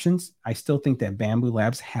the options, I still think that Bambu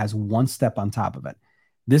Labs has one step on top of it.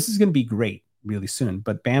 This is going to be great really soon,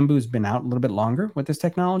 but Bambu's been out a little bit longer with this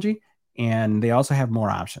technology, and they also have more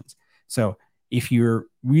options. So if you're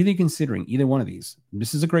really considering either one of these,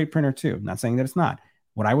 this is a great printer too. I'm not saying that it's not.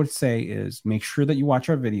 What I would say is make sure that you watch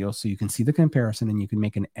our video so you can see the comparison and you can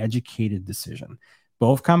make an educated decision.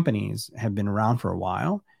 Both companies have been around for a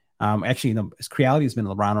while. Actually, Creality has been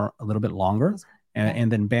around a little bit longer.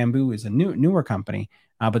 And then Bambu is a newer company.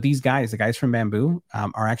 But these guys, the guys from Bambu,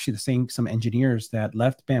 are actually some engineers that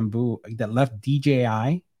left Bambu, that left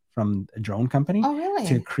DJI from a drone company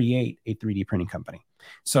to create a 3D printing company.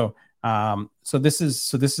 So this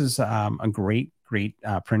is a great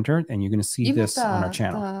printer, and you're going to see this on our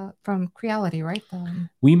channel. From Creality, right?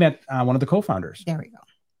 We met one of the co-founders. There we go.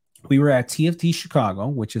 We were at TFT Chicago,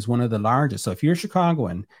 which is one of the largest. So if you're a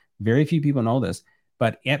Chicagoan, very few people know this,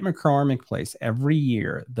 but at McCormick Place, every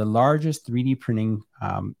year, the largest 3D printing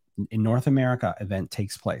in North America event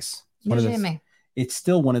takes place. It's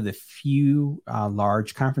still one of the few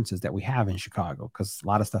large conferences that we have in Chicago, because a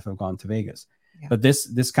lot of stuff have gone to Vegas. Yeah. But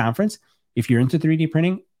this conference, if you're into 3D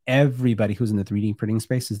printing, everybody who's in the 3D printing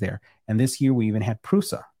space is there. And this year, we even had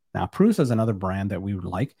Prusa. Now, Prusa is another brand that we would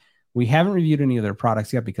like. We haven't reviewed any of their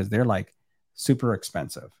products yet because they're like super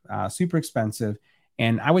expensive.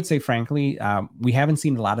 And I would say, frankly, we haven't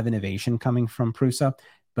seen a lot of innovation coming from Prusa,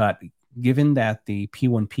 but given that the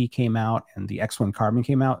P1P came out and the X1 Carbon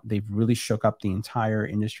came out, they've really shook up the entire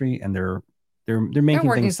industry, and they're They're making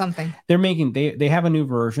working things, something. They have a new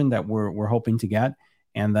version that we're hoping to get,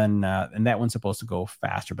 and then and that one's supposed to go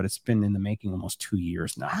faster, but it's been in the making almost 2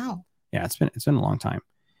 years now. Wow. Yeah, it's been a long time.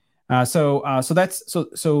 So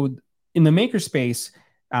in the maker space,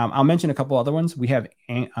 I'll mention a couple other ones. We have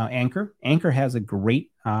Anker. Anker has a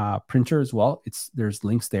great printer as well. There's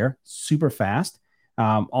links there, super fast.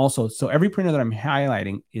 Also, so every printer that I'm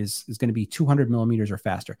highlighting is going to be 200 millimeters or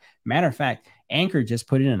faster. Matter of fact, Anker just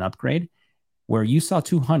put in an upgrade where you saw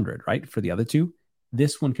 200, right? For the other two,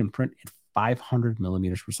 this one can print at 500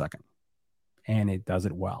 millimeters per second, and it does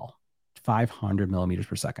it well. 500 millimeters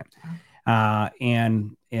per second.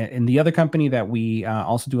 And the other company that we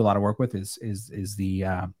also do a lot of work with is the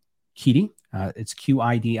QIDI. It's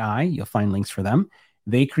QIDI. You'll find links for them.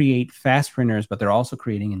 They create fast printers, but they're also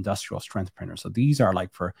creating industrial strength printers. So these are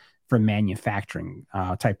like for manufacturing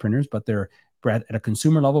type printers, but they're at a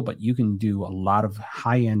consumer level, but you can do a lot of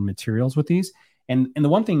high-end materials with these. And the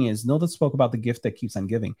one thing is, Nilda spoke about the gift that keeps on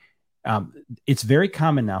giving. It's very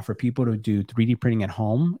common now for people to do 3D printing at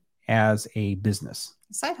home as a business.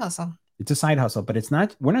 Side hustle. It's a side hustle, but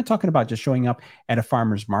we're not talking about just showing up at a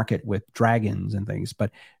farmer's market with dragons and things,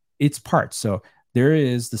 but it's parts. So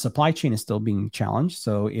the supply chain is still being challenged.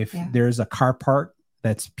 So if there's a car part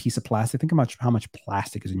that's a piece of plastic, think about how much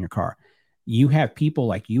plastic is in your car. You have people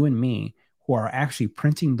like you and me who are actually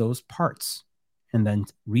printing those parts and then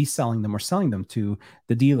reselling them or selling them to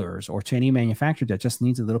the dealers or to any manufacturer that just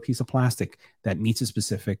needs a little piece of plastic that meets a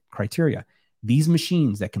specific criteria. These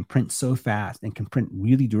machines that can print so fast and can print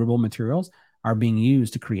really durable materials are being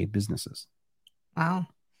used to create businesses. Wow.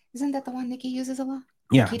 Isn't that the one Nikki uses a lot?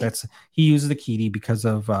 Yeah, he uses the QIDI because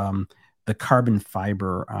of the carbon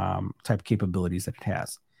fiber type capabilities that it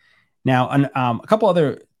has. Now, a couple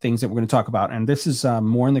other things that we're going to talk about, and this is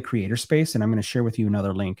more in the creator space, and I'm going to share with you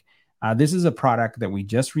another link. This is a product that we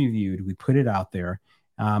just reviewed. We put it out there.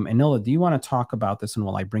 And Nilda, do you want to talk about this one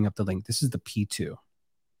while I bring up the link? This is the P2.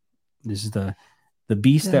 This is the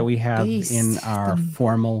beast that we have in our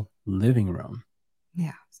formal living room.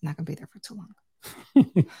 Yeah, it's not going to be there for too long.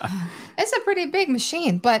 It's a pretty big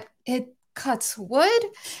machine, but it cuts wood,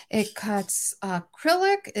 it cuts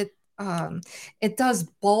acrylic, it does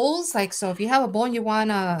bowls. Like, so if you have a bowl and you want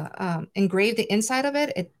to engrave the inside of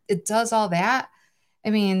it, it does all that. I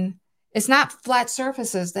mean, it's not flat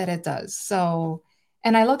surfaces that it does. So,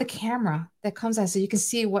 and I love the camera that comes on so you can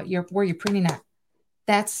see where you're printing at.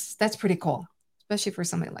 That's pretty cool, especially for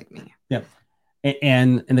somebody like me. Yeah.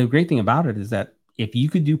 And the great thing about it is that if you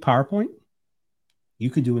could do PowerPoint, you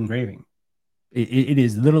could do engraving. It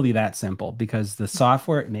is literally that simple because the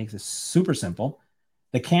software, it makes it super simple.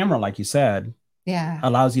 The camera, like you said,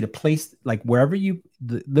 allows you to place like wherever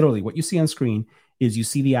literally what you see on screen is you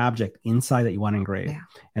see the object inside that you want to engrave. Yeah.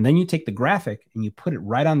 And then you take the graphic and you put it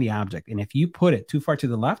right on the object. And if you put it too far to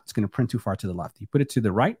the left, it's going to print too far to the left. You put it to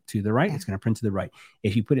the right, it's going to print to the right.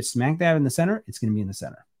 If you put it smack dab in the center, it's going to be in the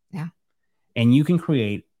center. Yeah. And you can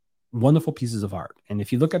create wonderful pieces of art. And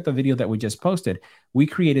if you look at the video that we just posted, we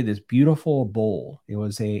created this beautiful bowl. It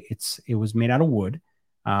was made out of wood.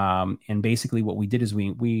 And basically what we did is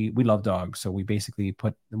we love dogs. So we basically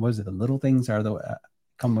put, the little things are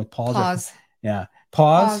come with paws. Yeah.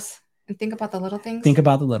 Pause. And think about the little things. Think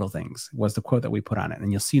about the little things was the quote that we put on it.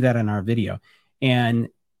 And you'll see that in our video. And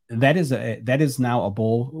that is now a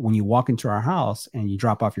bowl. When you walk into our house and you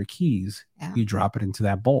drop off your keys, you drop it into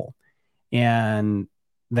that bowl. And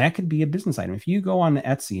that could be a business item. If you go on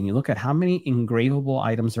Etsy and you look at how many engravable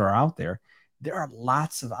items there are out there are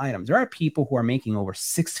lots of items. There are people who are making over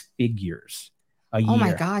 6 figures a year. Oh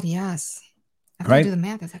my God. Yes. After you do the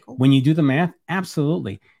math, it's like, oh. When you do the math,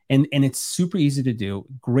 absolutely. And it's super easy to do.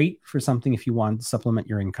 Great for something if you want to supplement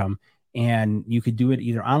your income. And you could do it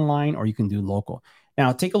either online or you can do local.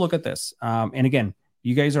 Now, take a look at this. And again,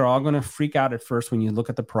 you guys are all going to freak out at first when you look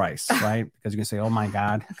at the price, right? Because you're going to say, oh my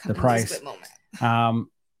God, the price.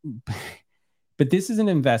 But this is an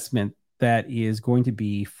investment that is going to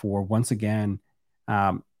be for, once again,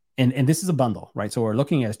 and this is a bundle, right? So we're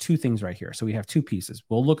looking at 2 things right here. So we have 2 pieces.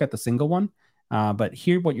 We'll look at the single one. But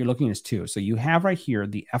here, what you're looking at is 2. So you have right here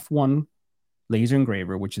the F1 laser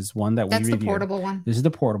engraver, which is one that we reviewed. That's the portable one. This is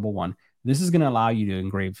the portable one. This is going to allow you to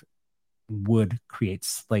engrave wood, create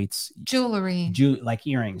slates, jewelry, like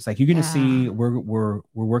earrings. Like you're going to see, we're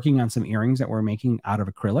working on some earrings that we're making out of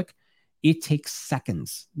acrylic. It takes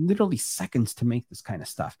seconds, literally seconds, to make this kind of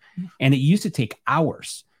stuff, and it used to take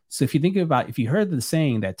hours. So if you heard the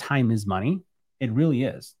saying that time is money. It really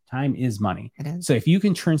is. Time is money. It is. So if you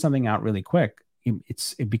can churn something out really quick,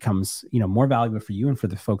 it becomes more valuable for you and for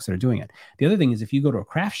the folks that are doing it. The other thing is if you go to a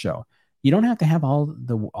craft show, you don't have to have all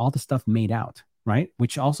the stuff made out. right?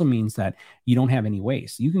 Which also means that you don't have any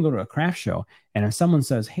waste. You can go to a craft show, and if someone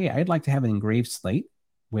says, hey, I'd like to have an engraved slate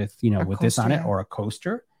with, you know, with this on it, or a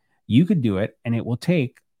coaster, you could do it, and it will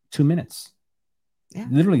take 2 minutes. Yeah.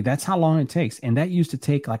 Literally, that's how long it takes. And that used to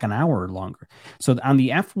take like an hour or longer. So on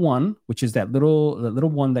the F1, which is the little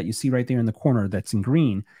one that you see right there in the corner that's in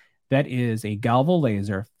green, that is a Galvo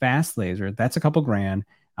laser, fast laser. That's a couple grand.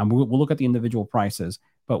 We'll look at the individual prices.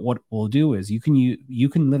 But what we'll do is you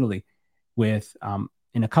can literally, with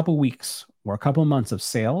in a couple weeks or a couple of months of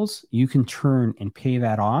sales, you can turn and pay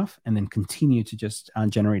that off and then continue to just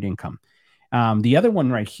generate income. The other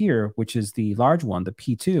one right here, which is the large one, the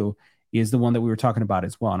P2, is the one that we were talking about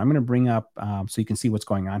as well. And I'm going to bring up so you can see what's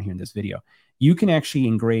going on here in this video. You can actually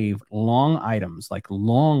engrave long items, like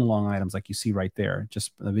long items like you see right there.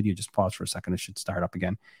 Just the video just paused for a second. It should start up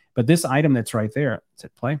again. But this item that's right there, let's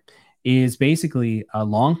hit play, is basically a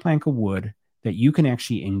long plank of wood that you can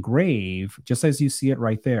actually engrave just as you see it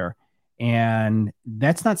right there. And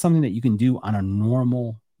that's not something that you can do on a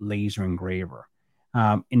normal laser engraver.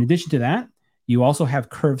 In addition to that, you also have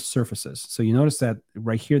curved surfaces. So you notice that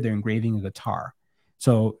right here, they're engraving a guitar.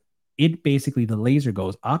 So it basically, the laser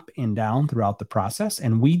goes up and down throughout the process.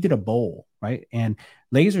 And we did a bowl, right? And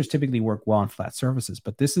lasers typically work well on flat surfaces,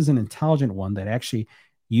 but this is an intelligent one that actually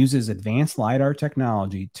uses advanced LiDAR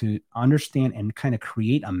technology to understand and kind of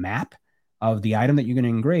create a map of the item that you're going to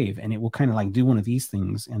engrave. And it will kind of like do one of these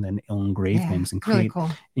things, and then it'll engrave things and create, really cool,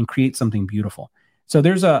 and create something beautiful. So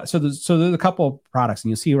there's a couple of products, and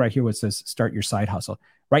you'll see right here what says start your side hustle.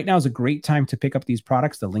 Right now is a great time to pick up these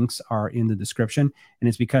products. The links are in the description, and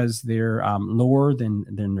it's because they're lower than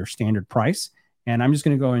their standard price. And I'm just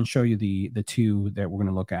going to go and show you the two that we're going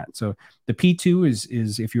to look at. So the P2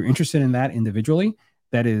 is if you're interested in that individually,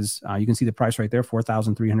 that is, you can see the price right there,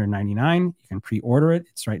 $4,399. You can pre-order it.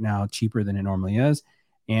 It's right now cheaper than it normally is.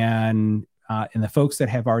 And the folks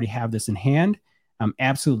that already have this in hand,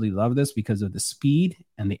 absolutely love this because of the speed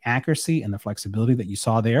and the accuracy and the flexibility that you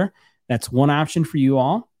saw there. That's one option for you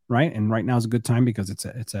all, right? And right now is a good time because it's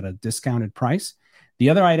at a discounted price. The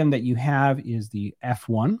other item that you have is the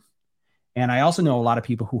F1. And I also know a lot of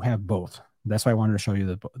people who have both. That's why I wanted to show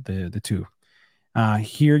you the two.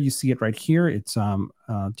 Here you see it right here. It's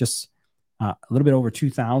just a little bit over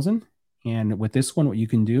 2,000. And with this one, what you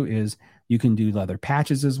can do is you can do leather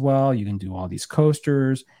patches as well. You can do all these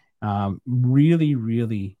coasters.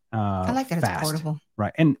 Really I like that fast. It's portable,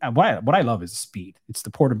 right? And what I love is the speed. It's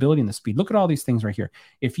the portability and the speed. Look at all these things right here.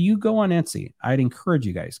 If you go on Etsy, I'd encourage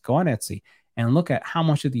you guys, go on Etsy and look at how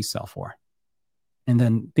much do these sell for, and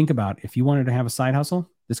then think about if you wanted to have a side hustle,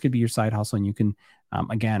 this could be your side hustle, and you can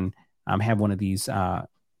again have one of these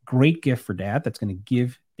great gift for dad that's going to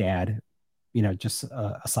give dad, you know, just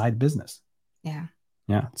a side business. Yeah.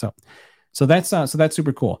 So that's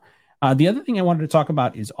super cool. The other thing I wanted to talk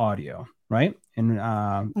about is audio, right? And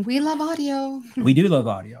we love audio. We do love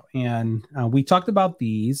audio, and we talked about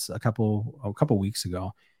these a couple weeks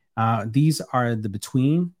ago. These are the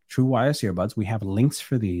Between True Wireless earbuds. We have links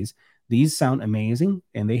for these. These sound amazing,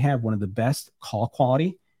 and they have one of the best call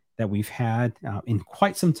quality that we've had in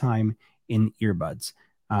quite some time in earbuds.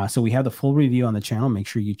 So we have the full review on the channel. Make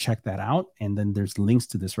sure you check that out, and then there's links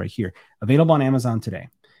to this right here, available on Amazon today.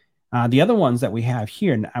 The other ones that we have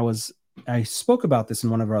here, and I spoke about this in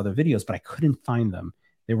one of our other videos, but I couldn't find them.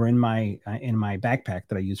 They were in my backpack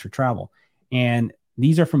that I use for travel, and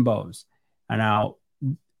these are from Bose. And now,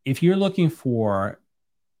 if you're looking for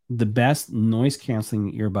the best noise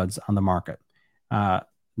canceling earbuds on the market,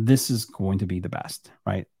 this is going to be the best,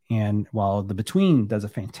 right? And while the Between does a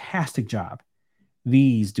fantastic job,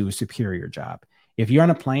 these do a superior job. If you're on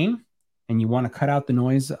a plane and you want to cut out the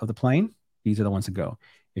noise of the plane, these are the ones to go.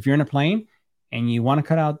 If you're in a plane and you want to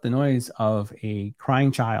cut out the noise of a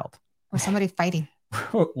crying child or somebody fighting,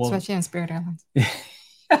 well, especially on Spirit Airlines.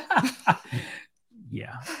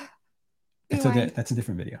 Yeah. That's a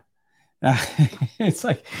different video. It's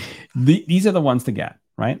like these are the ones to get,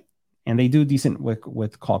 right? And they do decent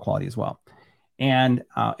with call quality as well. And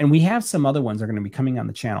we have some other ones that are going to be coming on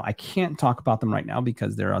the channel. I can't talk about them right now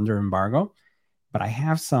because they're under embargo, but I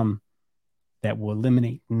have some that will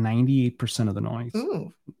eliminate 98% of the noise.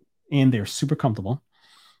 Ooh. And they're super comfortable.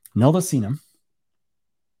 Nelda's seen them.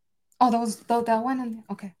 Oh, that one?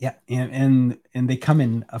 Okay. Yeah, and they come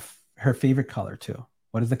in her favorite color too.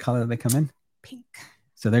 What is the color they come in? Pink.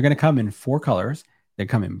 So they're going to come in 4 colors. They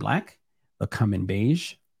come in black. They'll come in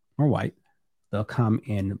beige or white. They'll come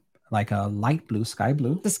in like a light blue, sky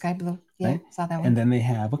blue. The sky blue. Yeah, right? Saw that one. And then they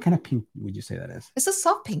have, what kind of pink would you say that is? It's a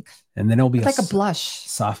soft pink. And then it'll be like a blush.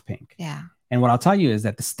 Soft pink. Yeah. And what I'll tell you is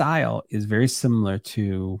that the style is very similar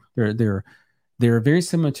to they're they're very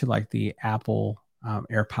similar to like the Apple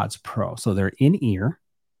AirPods Pro. So they're in ear,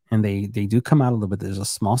 and they do come out a little bit. There's a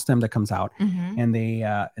small stem that comes out, and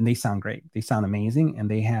they sound great. They sound amazing, and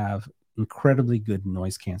they have incredibly good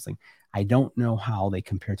noise canceling. I don't know how they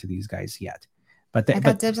compare to these guys yet, but I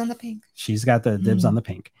got dibs on the pink. She's got the dibs on the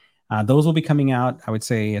pink. Those will be coming out, I would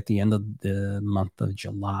say, at the end of the month of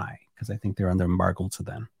July, because I think they're under embargo to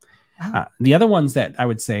then. Wow. The other ones that I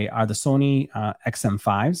would say are the Sony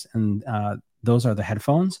XM5s, and those are the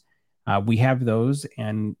headphones. We have those,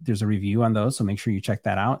 and there's a review on those, so make sure you check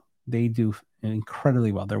that out. They do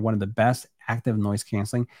incredibly well. They're one of the best active noise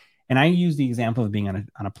canceling. And I use the example of being on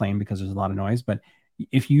a plane because there's a lot of noise, but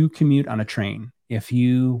if you commute on a train, if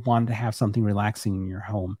you want to have something relaxing in your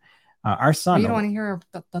home, our son... you don't want to hear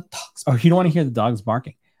the dogs. Oh, you don't want to hear the dogs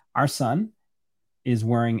barking. Our son is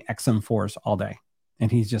wearing XM4s all day.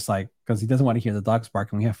 And he's just like, because he doesn't want to hear the dogs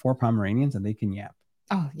barking. We have 4 Pomeranians and they can yap.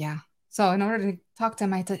 Oh, yeah. So in order to talk to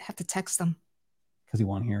him, I have to text him. Because he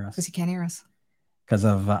won't hear us. Because he can't hear us. Because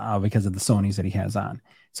of the Sonys that he has on.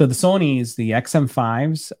 So the Sonys, the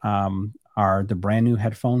XM5s are the brand new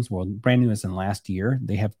headphones. Well, brand new as in last year.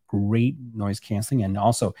 They have great noise canceling. And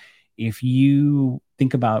also, if you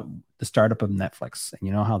think about the startup of Netflix, and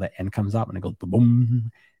you know how the end comes up and it goes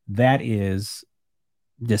boom, that is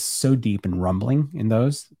just so deep and rumbling in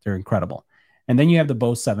those. They're incredible. And then you have the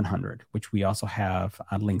Bose 700, which we also have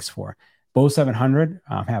links for. Bose 700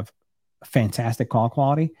 have fantastic call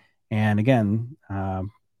quality. And again,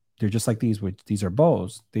 they're just like these, which these are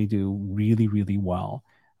Bose. They do really, really well.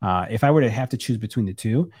 If I were to have to choose between the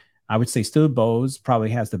two, I would say still Bose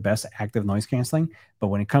probably has the best active noise canceling. But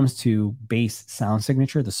when it comes to bass sound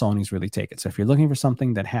signature, the Sonys really take it. So if you're looking for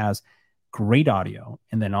something that has great audio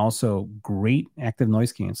and then also great active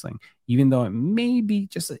noise canceling, even though it may be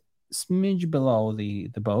just a smidge below the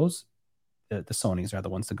Bose, the Sonys are the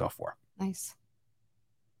ones to go for. Nice.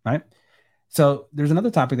 Right? So there's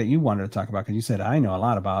another topic that you wanted to talk about, because you said, I know a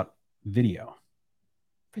lot about video.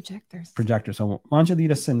 Projectors. So why don't you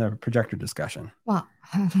lead us in the projector discussion? Well,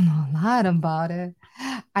 I don't know a lot about it.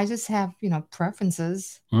 I just have,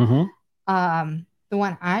 preferences. The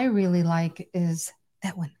one I really like is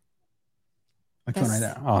that one. Which one right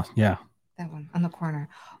there? Oh, yeah. That one on the corner.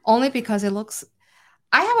 Only because it looks...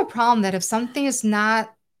 I have a problem that if something is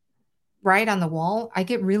not right on the wall, I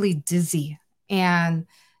get really dizzy. And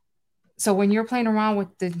so when you're playing around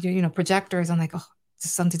with the projectors, I'm like, oh,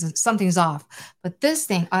 something's off. But this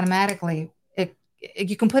thing automatically,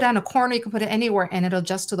 you can put it on a corner, you can put it anywhere, and it'll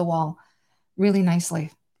adjust to the wall really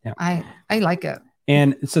nicely. Yeah. I like it.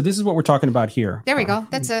 And so this is what we're talking about here. There we go.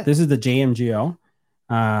 That's it. This is the JMGO.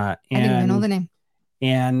 I didn't even know the name.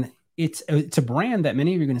 And it's a brand that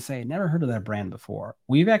many of you are going to say, never heard of that brand before.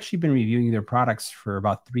 We've actually been reviewing their products for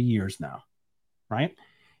about 3 years now, right?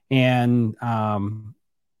 And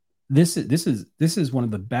this is one of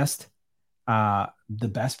the best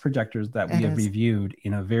projectors that we have reviewed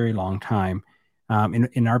in a very long time.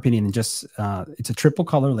 In our opinion, it's a triple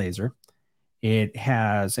color laser. It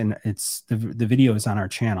has, and it's the video is on our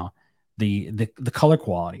channel. The color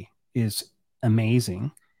quality is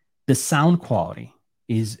amazing. The sound quality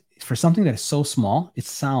is, for something that is so small, it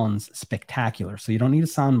sounds spectacular. So you don't need a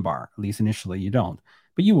sound bar, at least initially you don't,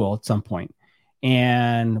 but you will at some point.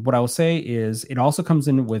 And what I will say is it also comes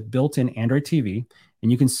in with built-in Android TV,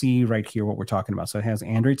 and you can see right here what we're talking about. So it has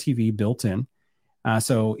Android TV built in.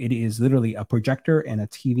 So it is literally a projector and a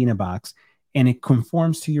TV in a box, and it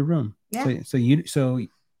conforms to your room. Yeah.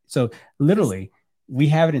 So literally we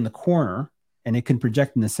have it in the corner, and it can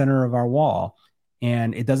project in the center of our wall,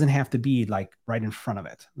 and it doesn't have to be like right in front of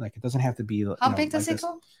it. Like it doesn't have to be. How big does it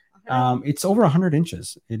go? It's over 100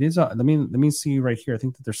 inches. It is. Let me see right here. I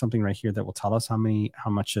think that there's something right here that will tell us how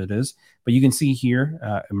much it is. But you can see here,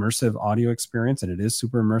 immersive audio experience, and it is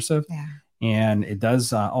super immersive. Yeah. And it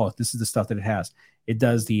does. This is the stuff that it has. It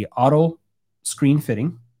does the auto screen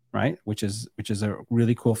fitting, right? Which is a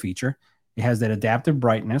really cool feature. It has that adaptive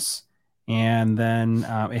brightness, and then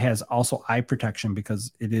it has also eye protection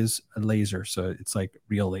because it is a laser, so it's like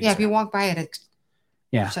real laser. Yeah. If you walk by it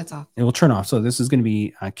shuts off. It will turn off. So this is going to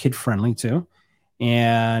be kid friendly too.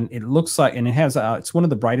 And it looks like, and it has, it's one of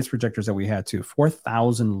the brightest projectors that we had too,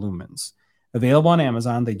 4,000 lumens. Available on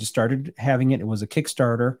Amazon. They just started having it. It was a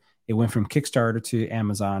Kickstarter. It went from Kickstarter to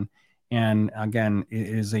Amazon. And again, it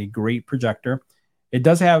is a great projector. It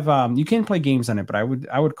does have, you can play games on it, but I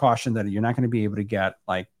would caution that you're not going to be able to get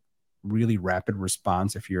like really rapid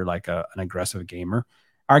response if you're like an aggressive gamer.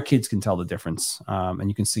 Our kids can tell the difference. And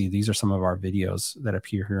you can see these are some of our videos that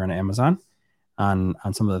appear here on Amazon on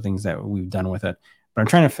some of the things that we've done with it. But I'm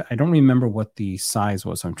trying to, I don't remember what the size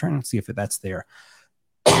was. So I'm trying to see if that's there.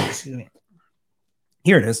 Excuse me.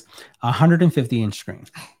 Here it is, 150-inch screen.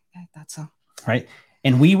 I thought so. Right.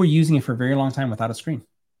 And we were using it for a very long time without a screen.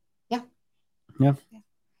 Yeah. Yeah.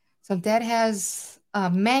 So Dad has a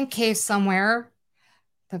man cave somewhere,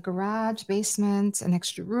 the garage, basement, an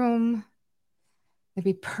extra room. It'd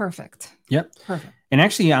be perfect. Yep. Perfect. And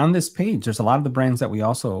actually on this page, there's a lot of the brands that we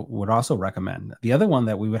would also recommend. The other one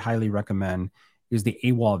that we would highly recommend is the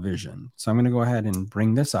AWOL Vision. So I'm going to go ahead and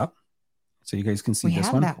bring this up so you guys can see this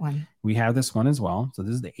one. We have that one. We have this one as well. So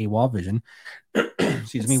this is the AWOL Vision.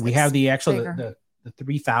 Excuse me. We have the actual, the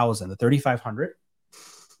 3000, the 3500.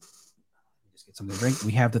 Just get something to drink.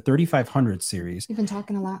 We have the 3500 series. You've been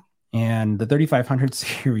talking a lot. And the 3500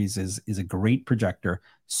 series is a great projector,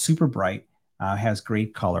 super bright. Has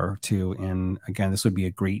great color too. And again, this would be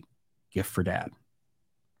a great gift for Dad.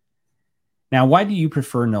 Now, why do you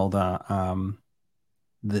prefer, Nilda,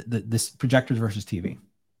 this projectors versus TV?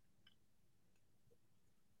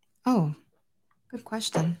 Oh, good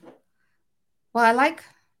question. Well, I like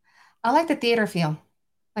the theater feel.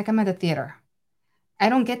 Like I'm at the theater. I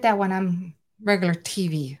don't get that when I'm regular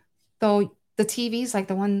TV. Though the TVs, like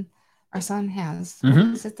the one our son has,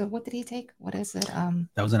 what did he take? What is it?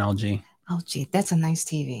 That was an LG. LG, that's a nice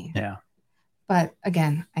TV. Yeah. But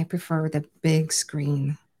again, I prefer the big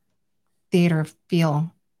screen theater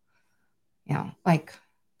feel, like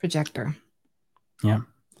projector. Yeah.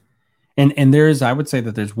 And there's, I would say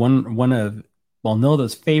that there's one of, well,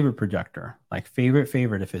 Nilda's favorite projector, like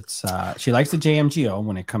favorite, if it's, she likes the JMGO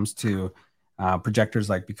when it comes to projectors,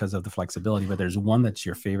 like because of the flexibility, but there's one that's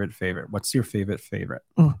your favorite. What's your favorite?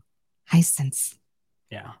 Oh, Hisense.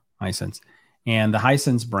 Yeah, Hisense. And the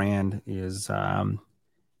Hisense brand is,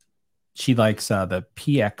 she likes the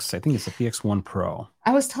PX. I think it's the PX1 Pro.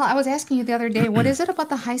 I was asking you the other day, what is it about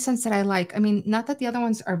the Hisense that I like? I mean, not that the other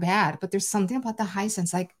ones are bad, but there's something about the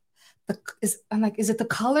Hisense. Like, I'm like, is it the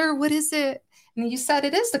color? What is it? And you said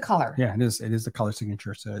it is the color. Yeah, it is. It is the color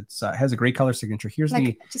signature. So it has a great color signature. Here's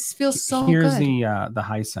it just feels so here's good. the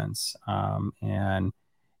Hisense, and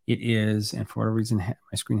it is. And for whatever reason,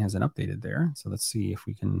 my screen hasn't updated there. So let's see if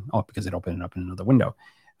we can. Oh, because it opened up in another window.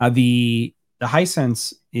 The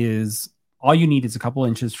Hisense is, all you need is a couple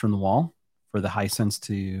inches from the wall for the Hisense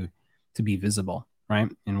to be visible,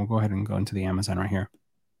 right? And we'll go ahead and go into the Amazon right here.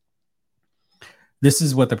 This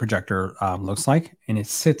is what the projector looks like, and it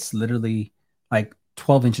sits literally like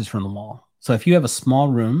 12 inches from the wall. So if you have a small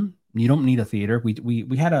room, you don't need a theater. We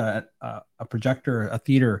had a projector, a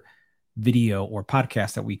theater video or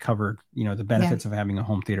podcast that we covered, the benefits of having a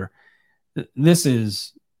home theater. This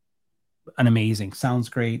is an amazing, sounds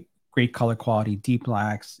great color quality, deep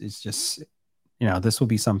blacks. It's just, this will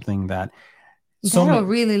be something that Dad will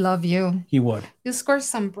really love you. He would. You'll score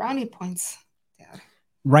some brownie points, Dad.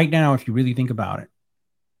 Right now, if you really think about it,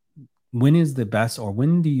 when is the best, or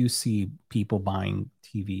when do you see people buying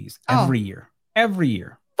TVs? Every year.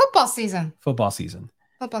 Football season.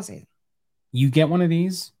 You get one of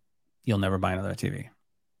these, you'll never buy another TV.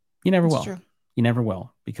 You never will. True. You never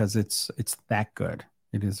will, because it's that good.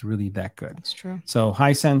 It is really that good. That's true. So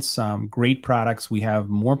Hisense, great products. We have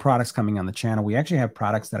more products coming on the channel. We actually have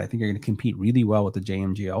products that I think are going to compete really well with the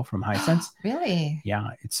JMGO from Hisense. Really? Yeah.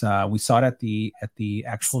 It's we saw it at the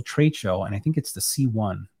actual trade show, and I think it's the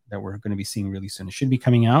C1 that we're going to be seeing really soon. It should be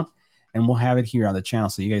coming out, and we'll have it here on the channel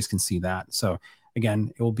so you guys can see that. So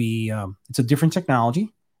again, it will be it's a different technology,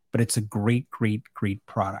 but it's a great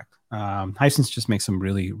product. Hisense just makes some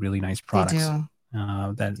really, really nice products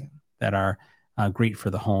that are great for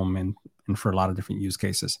the home and for a lot of different use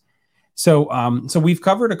cases. So we've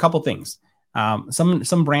covered a couple things.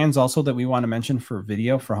 Some brands also that we want to mention for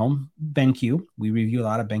video for home. BenQ. We review a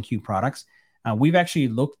lot of BenQ products. We've actually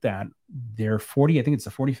looked at their 40. I think it's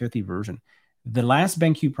the 4050 version. The last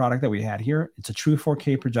BenQ product that we had here, it's a true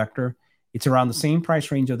 4K projector. It's around the same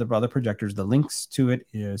price range of the other projectors. The links to it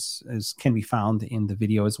can be found in the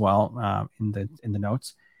video as well, in the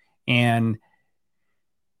notes. And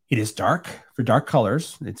it is dark for dark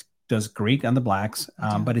colors. It does great on the blacks,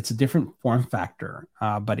 but it's a different form factor.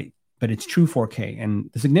 But it's true 4K.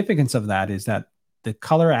 And the significance of that is that the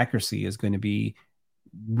color accuracy is going to be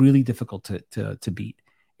really difficult to beat.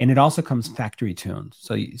 And it also comes factory tuned.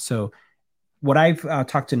 So what I've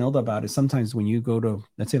talked to Nilda about is sometimes when you go to,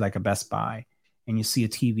 let's say like a Best Buy, and you see a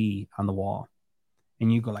TV on the wall,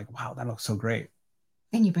 and you go like, wow, that looks so great.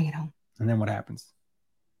 Then you bring it home. And then what happens?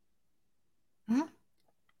 Huh? I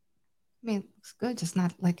mean, it looks good, just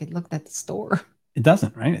not like it looked at the store. It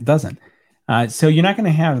doesn't, right? It doesn't. So you're not going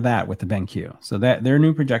to have that with the BenQ. So that their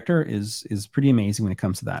new projector is pretty amazing when it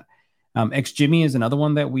comes to that. XGIMI is another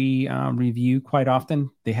one that we review quite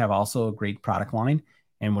often. They have also a great product line.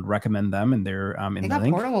 and would recommend them. And they're in they the got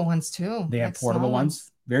link. Portable ones too. They have portable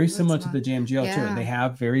ones, very similar to the JMGO too.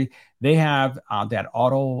 They have that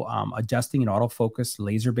auto adjusting and autofocus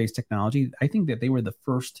laser-based technology. I think that they were the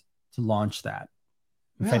first to launch that.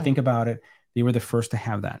 If I think about it, they were the first to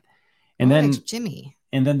have that. And then Jimmy.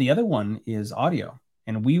 And then the other one is audio.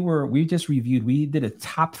 And we did a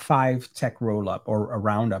top 5 tech roll-up or a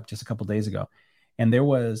roundup just a couple days ago. And there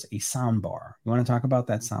was a sound bar. You want to talk about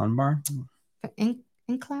that sound bar?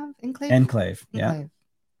 Enclave. Yeah.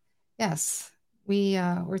 Yes. We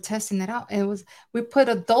were testing that out. We put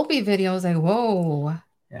a Dolby video. I was like, whoa.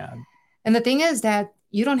 Yeah. And the thing is that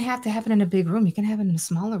you don't have to have it in a big room. You can have it in a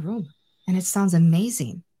smaller room. And it sounds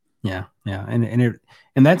amazing. Yeah.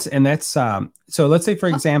 And that's so let's say, for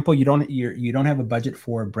example, you don't have a budget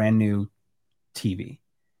for a brand new TV,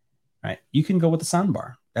 right? You can go with the sound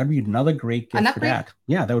bar. That'd be another great gift for dad.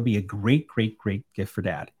 Yeah, that would be a great gift for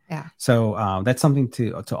dad. Yeah. So that's something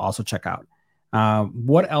to also check out.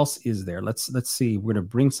 What else is there? Let's see. We're gonna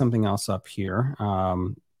bring something else up here,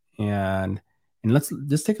 and let's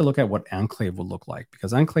just take a look at what Enclave will look like,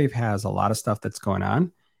 because Enclave has a lot of stuff that's going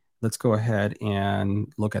on. Let's go ahead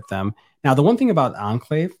and look at them. Now, the one thing about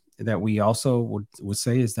Enclave that we also would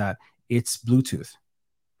say is that it's Bluetooth,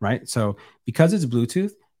 right? So because it's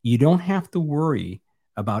Bluetooth, you don't have to worry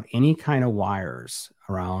about any kind of wires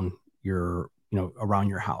around your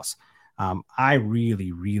house. I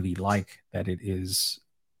really, really like that it is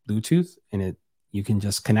Bluetooth, and you can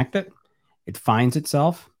just connect it. It finds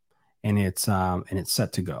itself, and it's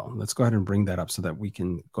set to go. Let's go ahead and bring that up so that we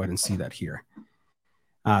can go ahead and see that here.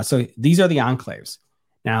 So these are the Enclaves.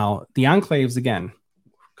 Now, the Enclaves, again,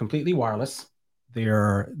 completely wireless.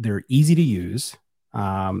 They're easy to use.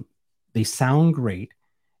 They sound great.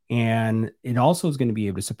 And it also is going to be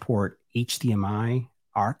able to support HDMI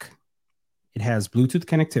ARC. It has Bluetooth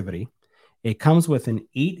connectivity. It comes with an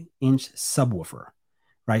 8-inch subwoofer,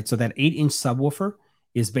 right? So that 8-inch subwoofer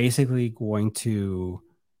is basically going to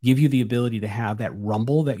give you the ability to have that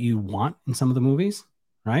rumble that you want in some of the movies,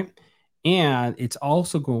 right? And it's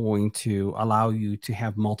also going to allow you to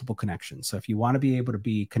have multiple connections. So if you want to be able to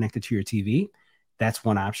be connected to your TV, that's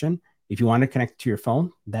one option. If you want to connect to your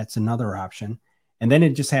phone, that's another option. And then it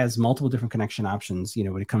just has multiple different connection options,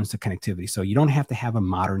 when it comes to connectivity. So you don't have to have a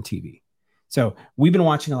modern TV. So we've been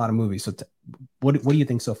watching a lot of movies. So what do you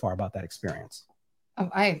think so far about that experience?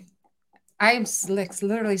 Oh, I'm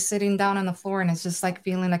literally sitting down on the floor, and it's just like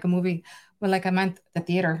feeling like a movie, but like I meant the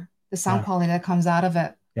theater, the sound quality that comes out of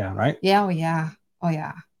it. Yeah, right? Yeah, oh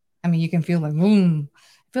yeah. I mean, you can feel like, boom.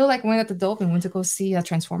 I feel like when at the Dolphin, went to go see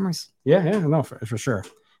Transformers. Yeah, no, for sure.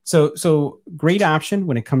 So great option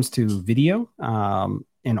when it comes to video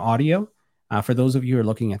and audio for those of you who are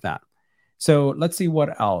looking at that. So let's see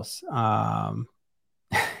what else.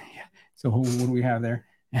 So what do we have there?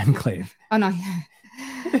 Enclave. Oh, no.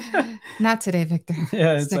 Not today, Victor.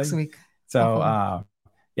 Yeah, it's next week. So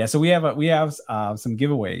so we have some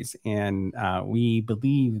giveaways, and we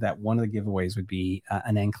believe that one of the giveaways would be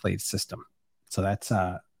an Enclave system. So that's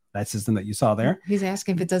that system that you saw there. He's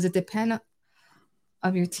asking does it depend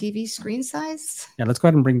on your TV screen size? Yeah, let's go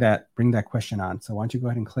ahead and bring that question on. So why don't you go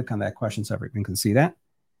ahead and click on that question so everyone can see that,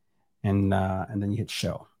 and then you hit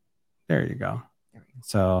show. There you go.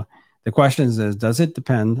 So the question is, does it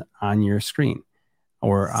depend on your screen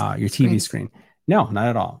or your TV screen? No, not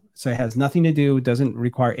at all. So it has nothing to do, doesn't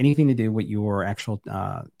require anything to do with your actual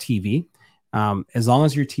TV. As long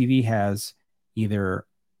as your TV has either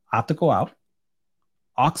optical out,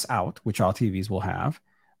 aux out, which all TVs will have,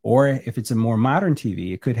 or if it's a more modern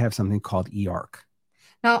TV, it could have something called eARC.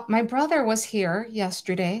 Now, my brother was here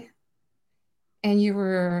yesterday, and you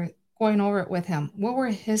were going over it with him. What were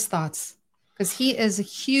his thoughts? Because he is a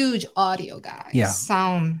huge audio guy,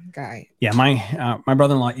 sound guy. Yeah, my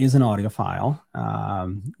brother-in-law is an audiophile.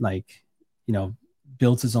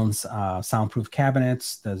 Builds his own soundproof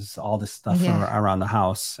cabinets, does all this stuff around the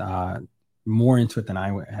house. More into it than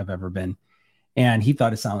I have ever been. And he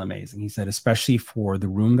thought it sounded amazing. He said, especially for the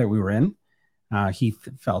room that we were in, he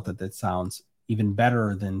felt that sounds even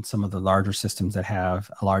better than some of the larger systems that have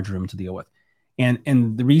a large room to deal with.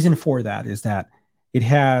 And the reason for that is that it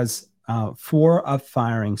has 4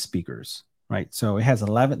 up-firing speakers, right? So it has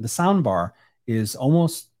 11. The sound bar is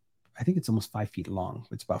almost 5 feet long.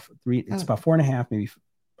 It's about 3. It's about 4.5, maybe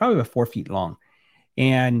probably about 4 feet long,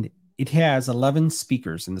 and it has 11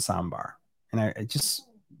 speakers in the sound bar. And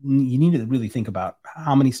you need to really think about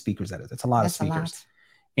how many speakers that is. That's a lot of speakers.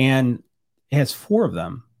 And it has 4 of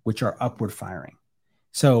them, which are upward firing.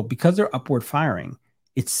 So because they're upward firing,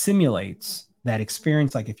 it simulates that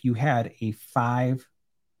experience like if you had a 5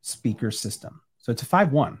 speaker system. So it's a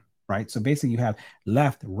 5-1, right? So basically you have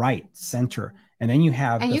left, right, center, and then you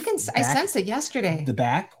have, and I sensed it yesterday. The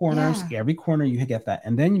back corners, every corner you get that.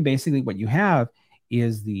 And then basically what you have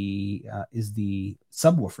is the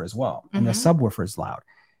subwoofer as well. And the subwoofer is loud.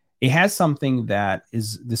 It has something that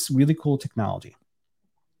is this really cool technology.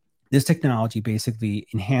 This technology basically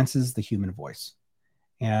enhances the human voice.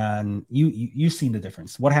 And you've seen the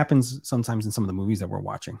difference. What happens sometimes in some of the movies that we're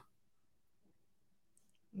watching?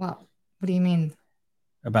 Well, what do you mean?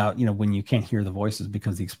 About, when you can't hear the voices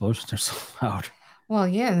because the explosions are so loud. Well,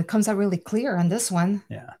 yeah, it comes out really clear on this one.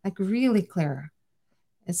 Yeah. Like really clear.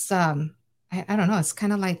 It's, I don't know. It's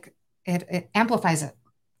kind of like it amplifies it.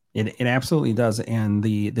 It absolutely does. And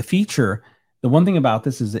the feature, the one thing about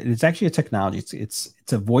this is that it's actually a technology. It's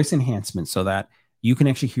a voice enhancement so that you can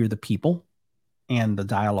actually hear the people and the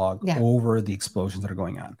dialogue over the explosions that are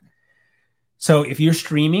going on. So if you're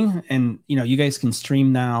streaming, and you guys can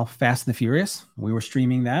stream now Fast and the Furious. We were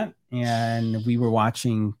streaming that, and we were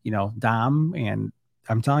watching, Dom, and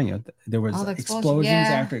I'm telling you, there was explosions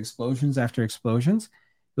after explosions after explosions.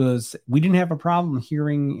 Because we didn't have a problem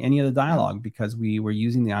hearing any of the dialogue because we were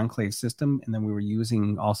using the Enclave system, and then we were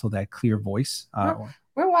using also that clear voice.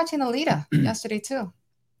 We're watching Alita yesterday too.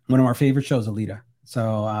 One of our favorite shows, Alita.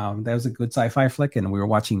 So that was a good sci-fi flick, and we were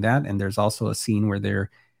watching that. And there's also a scene where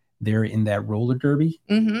they're in that roller derby,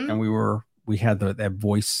 and we had that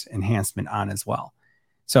voice enhancement on as well.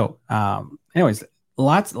 So anyways,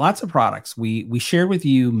 lots of products. We shared with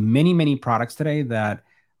you many products today that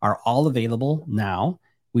are all available now.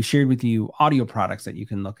 We shared with you audio products that you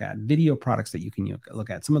can look at, video products that you can look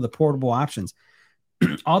at, some of the portable options.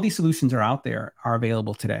 All these solutions are out there, are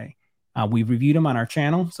available today. We've reviewed them on our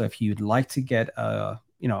channel. So if you'd like to get a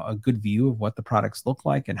good view of what the products look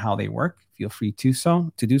like and how they work, feel free to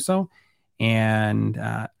do so. And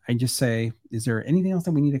I just say, is there anything else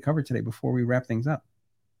that we need to cover today before we wrap things up?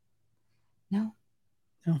 No.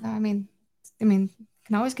 I mean, you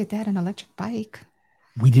can always get that an electric bike.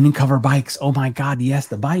 We didn't cover bikes. Oh my God. Yes.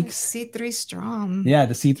 The bikes. C3 Strom. Yeah.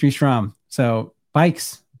 The C3 Strom. So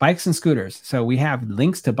bikes and scooters. So we have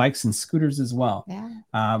links to bikes and scooters as well.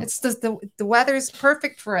 Yeah. It's just the weather is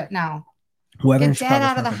perfect for it now. Get Dad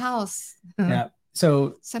out of the house. Yeah.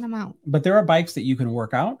 So send them out. But there are bikes that you can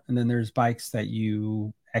work out, and then there's bikes that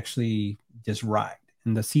you actually just ride.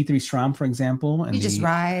 And the C3 Strom, for example, and you just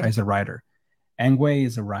ride as a rider. Engwe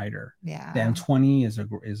is a rider. Yeah. The M20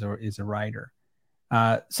 is a rider.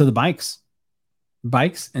 So the bikes,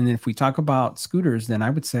 and then if we talk about scooters, then I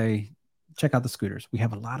would say check out the scooters. We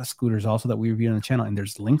have a lot of scooters also that we review on the channel, and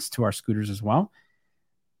there's links to our scooters as well.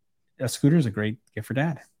 A scooter is a great gift for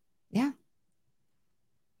Dad. Yeah.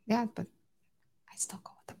 Yeah, but I still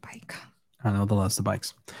go with the bike. I know the loves the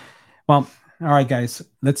bikes. Well, all right, guys,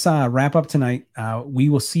 let's wrap up tonight. We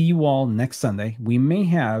will see you all next Sunday. We may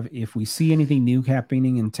have, if we see anything new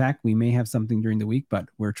happening in tech, we may have something during the week, but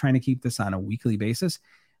we're trying to keep this on a weekly basis.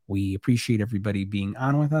 We appreciate everybody being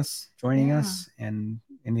on with us, joining us, and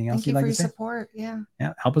anything else you'd like to say? Thank you for your support.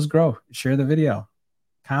 Yeah, help us grow. Share the video.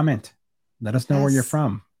 Comment. Let us know where you're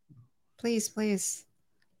from. Please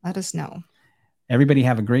let us know. Everybody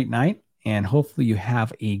have a great night. And hopefully you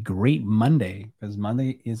have a great Monday, because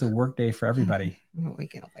Monday is a work day for everybody,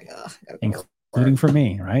 including for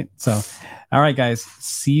me, right? So, all right, guys,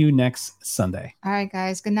 see you next Sunday. All right,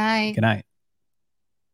 guys. Good night. Good night.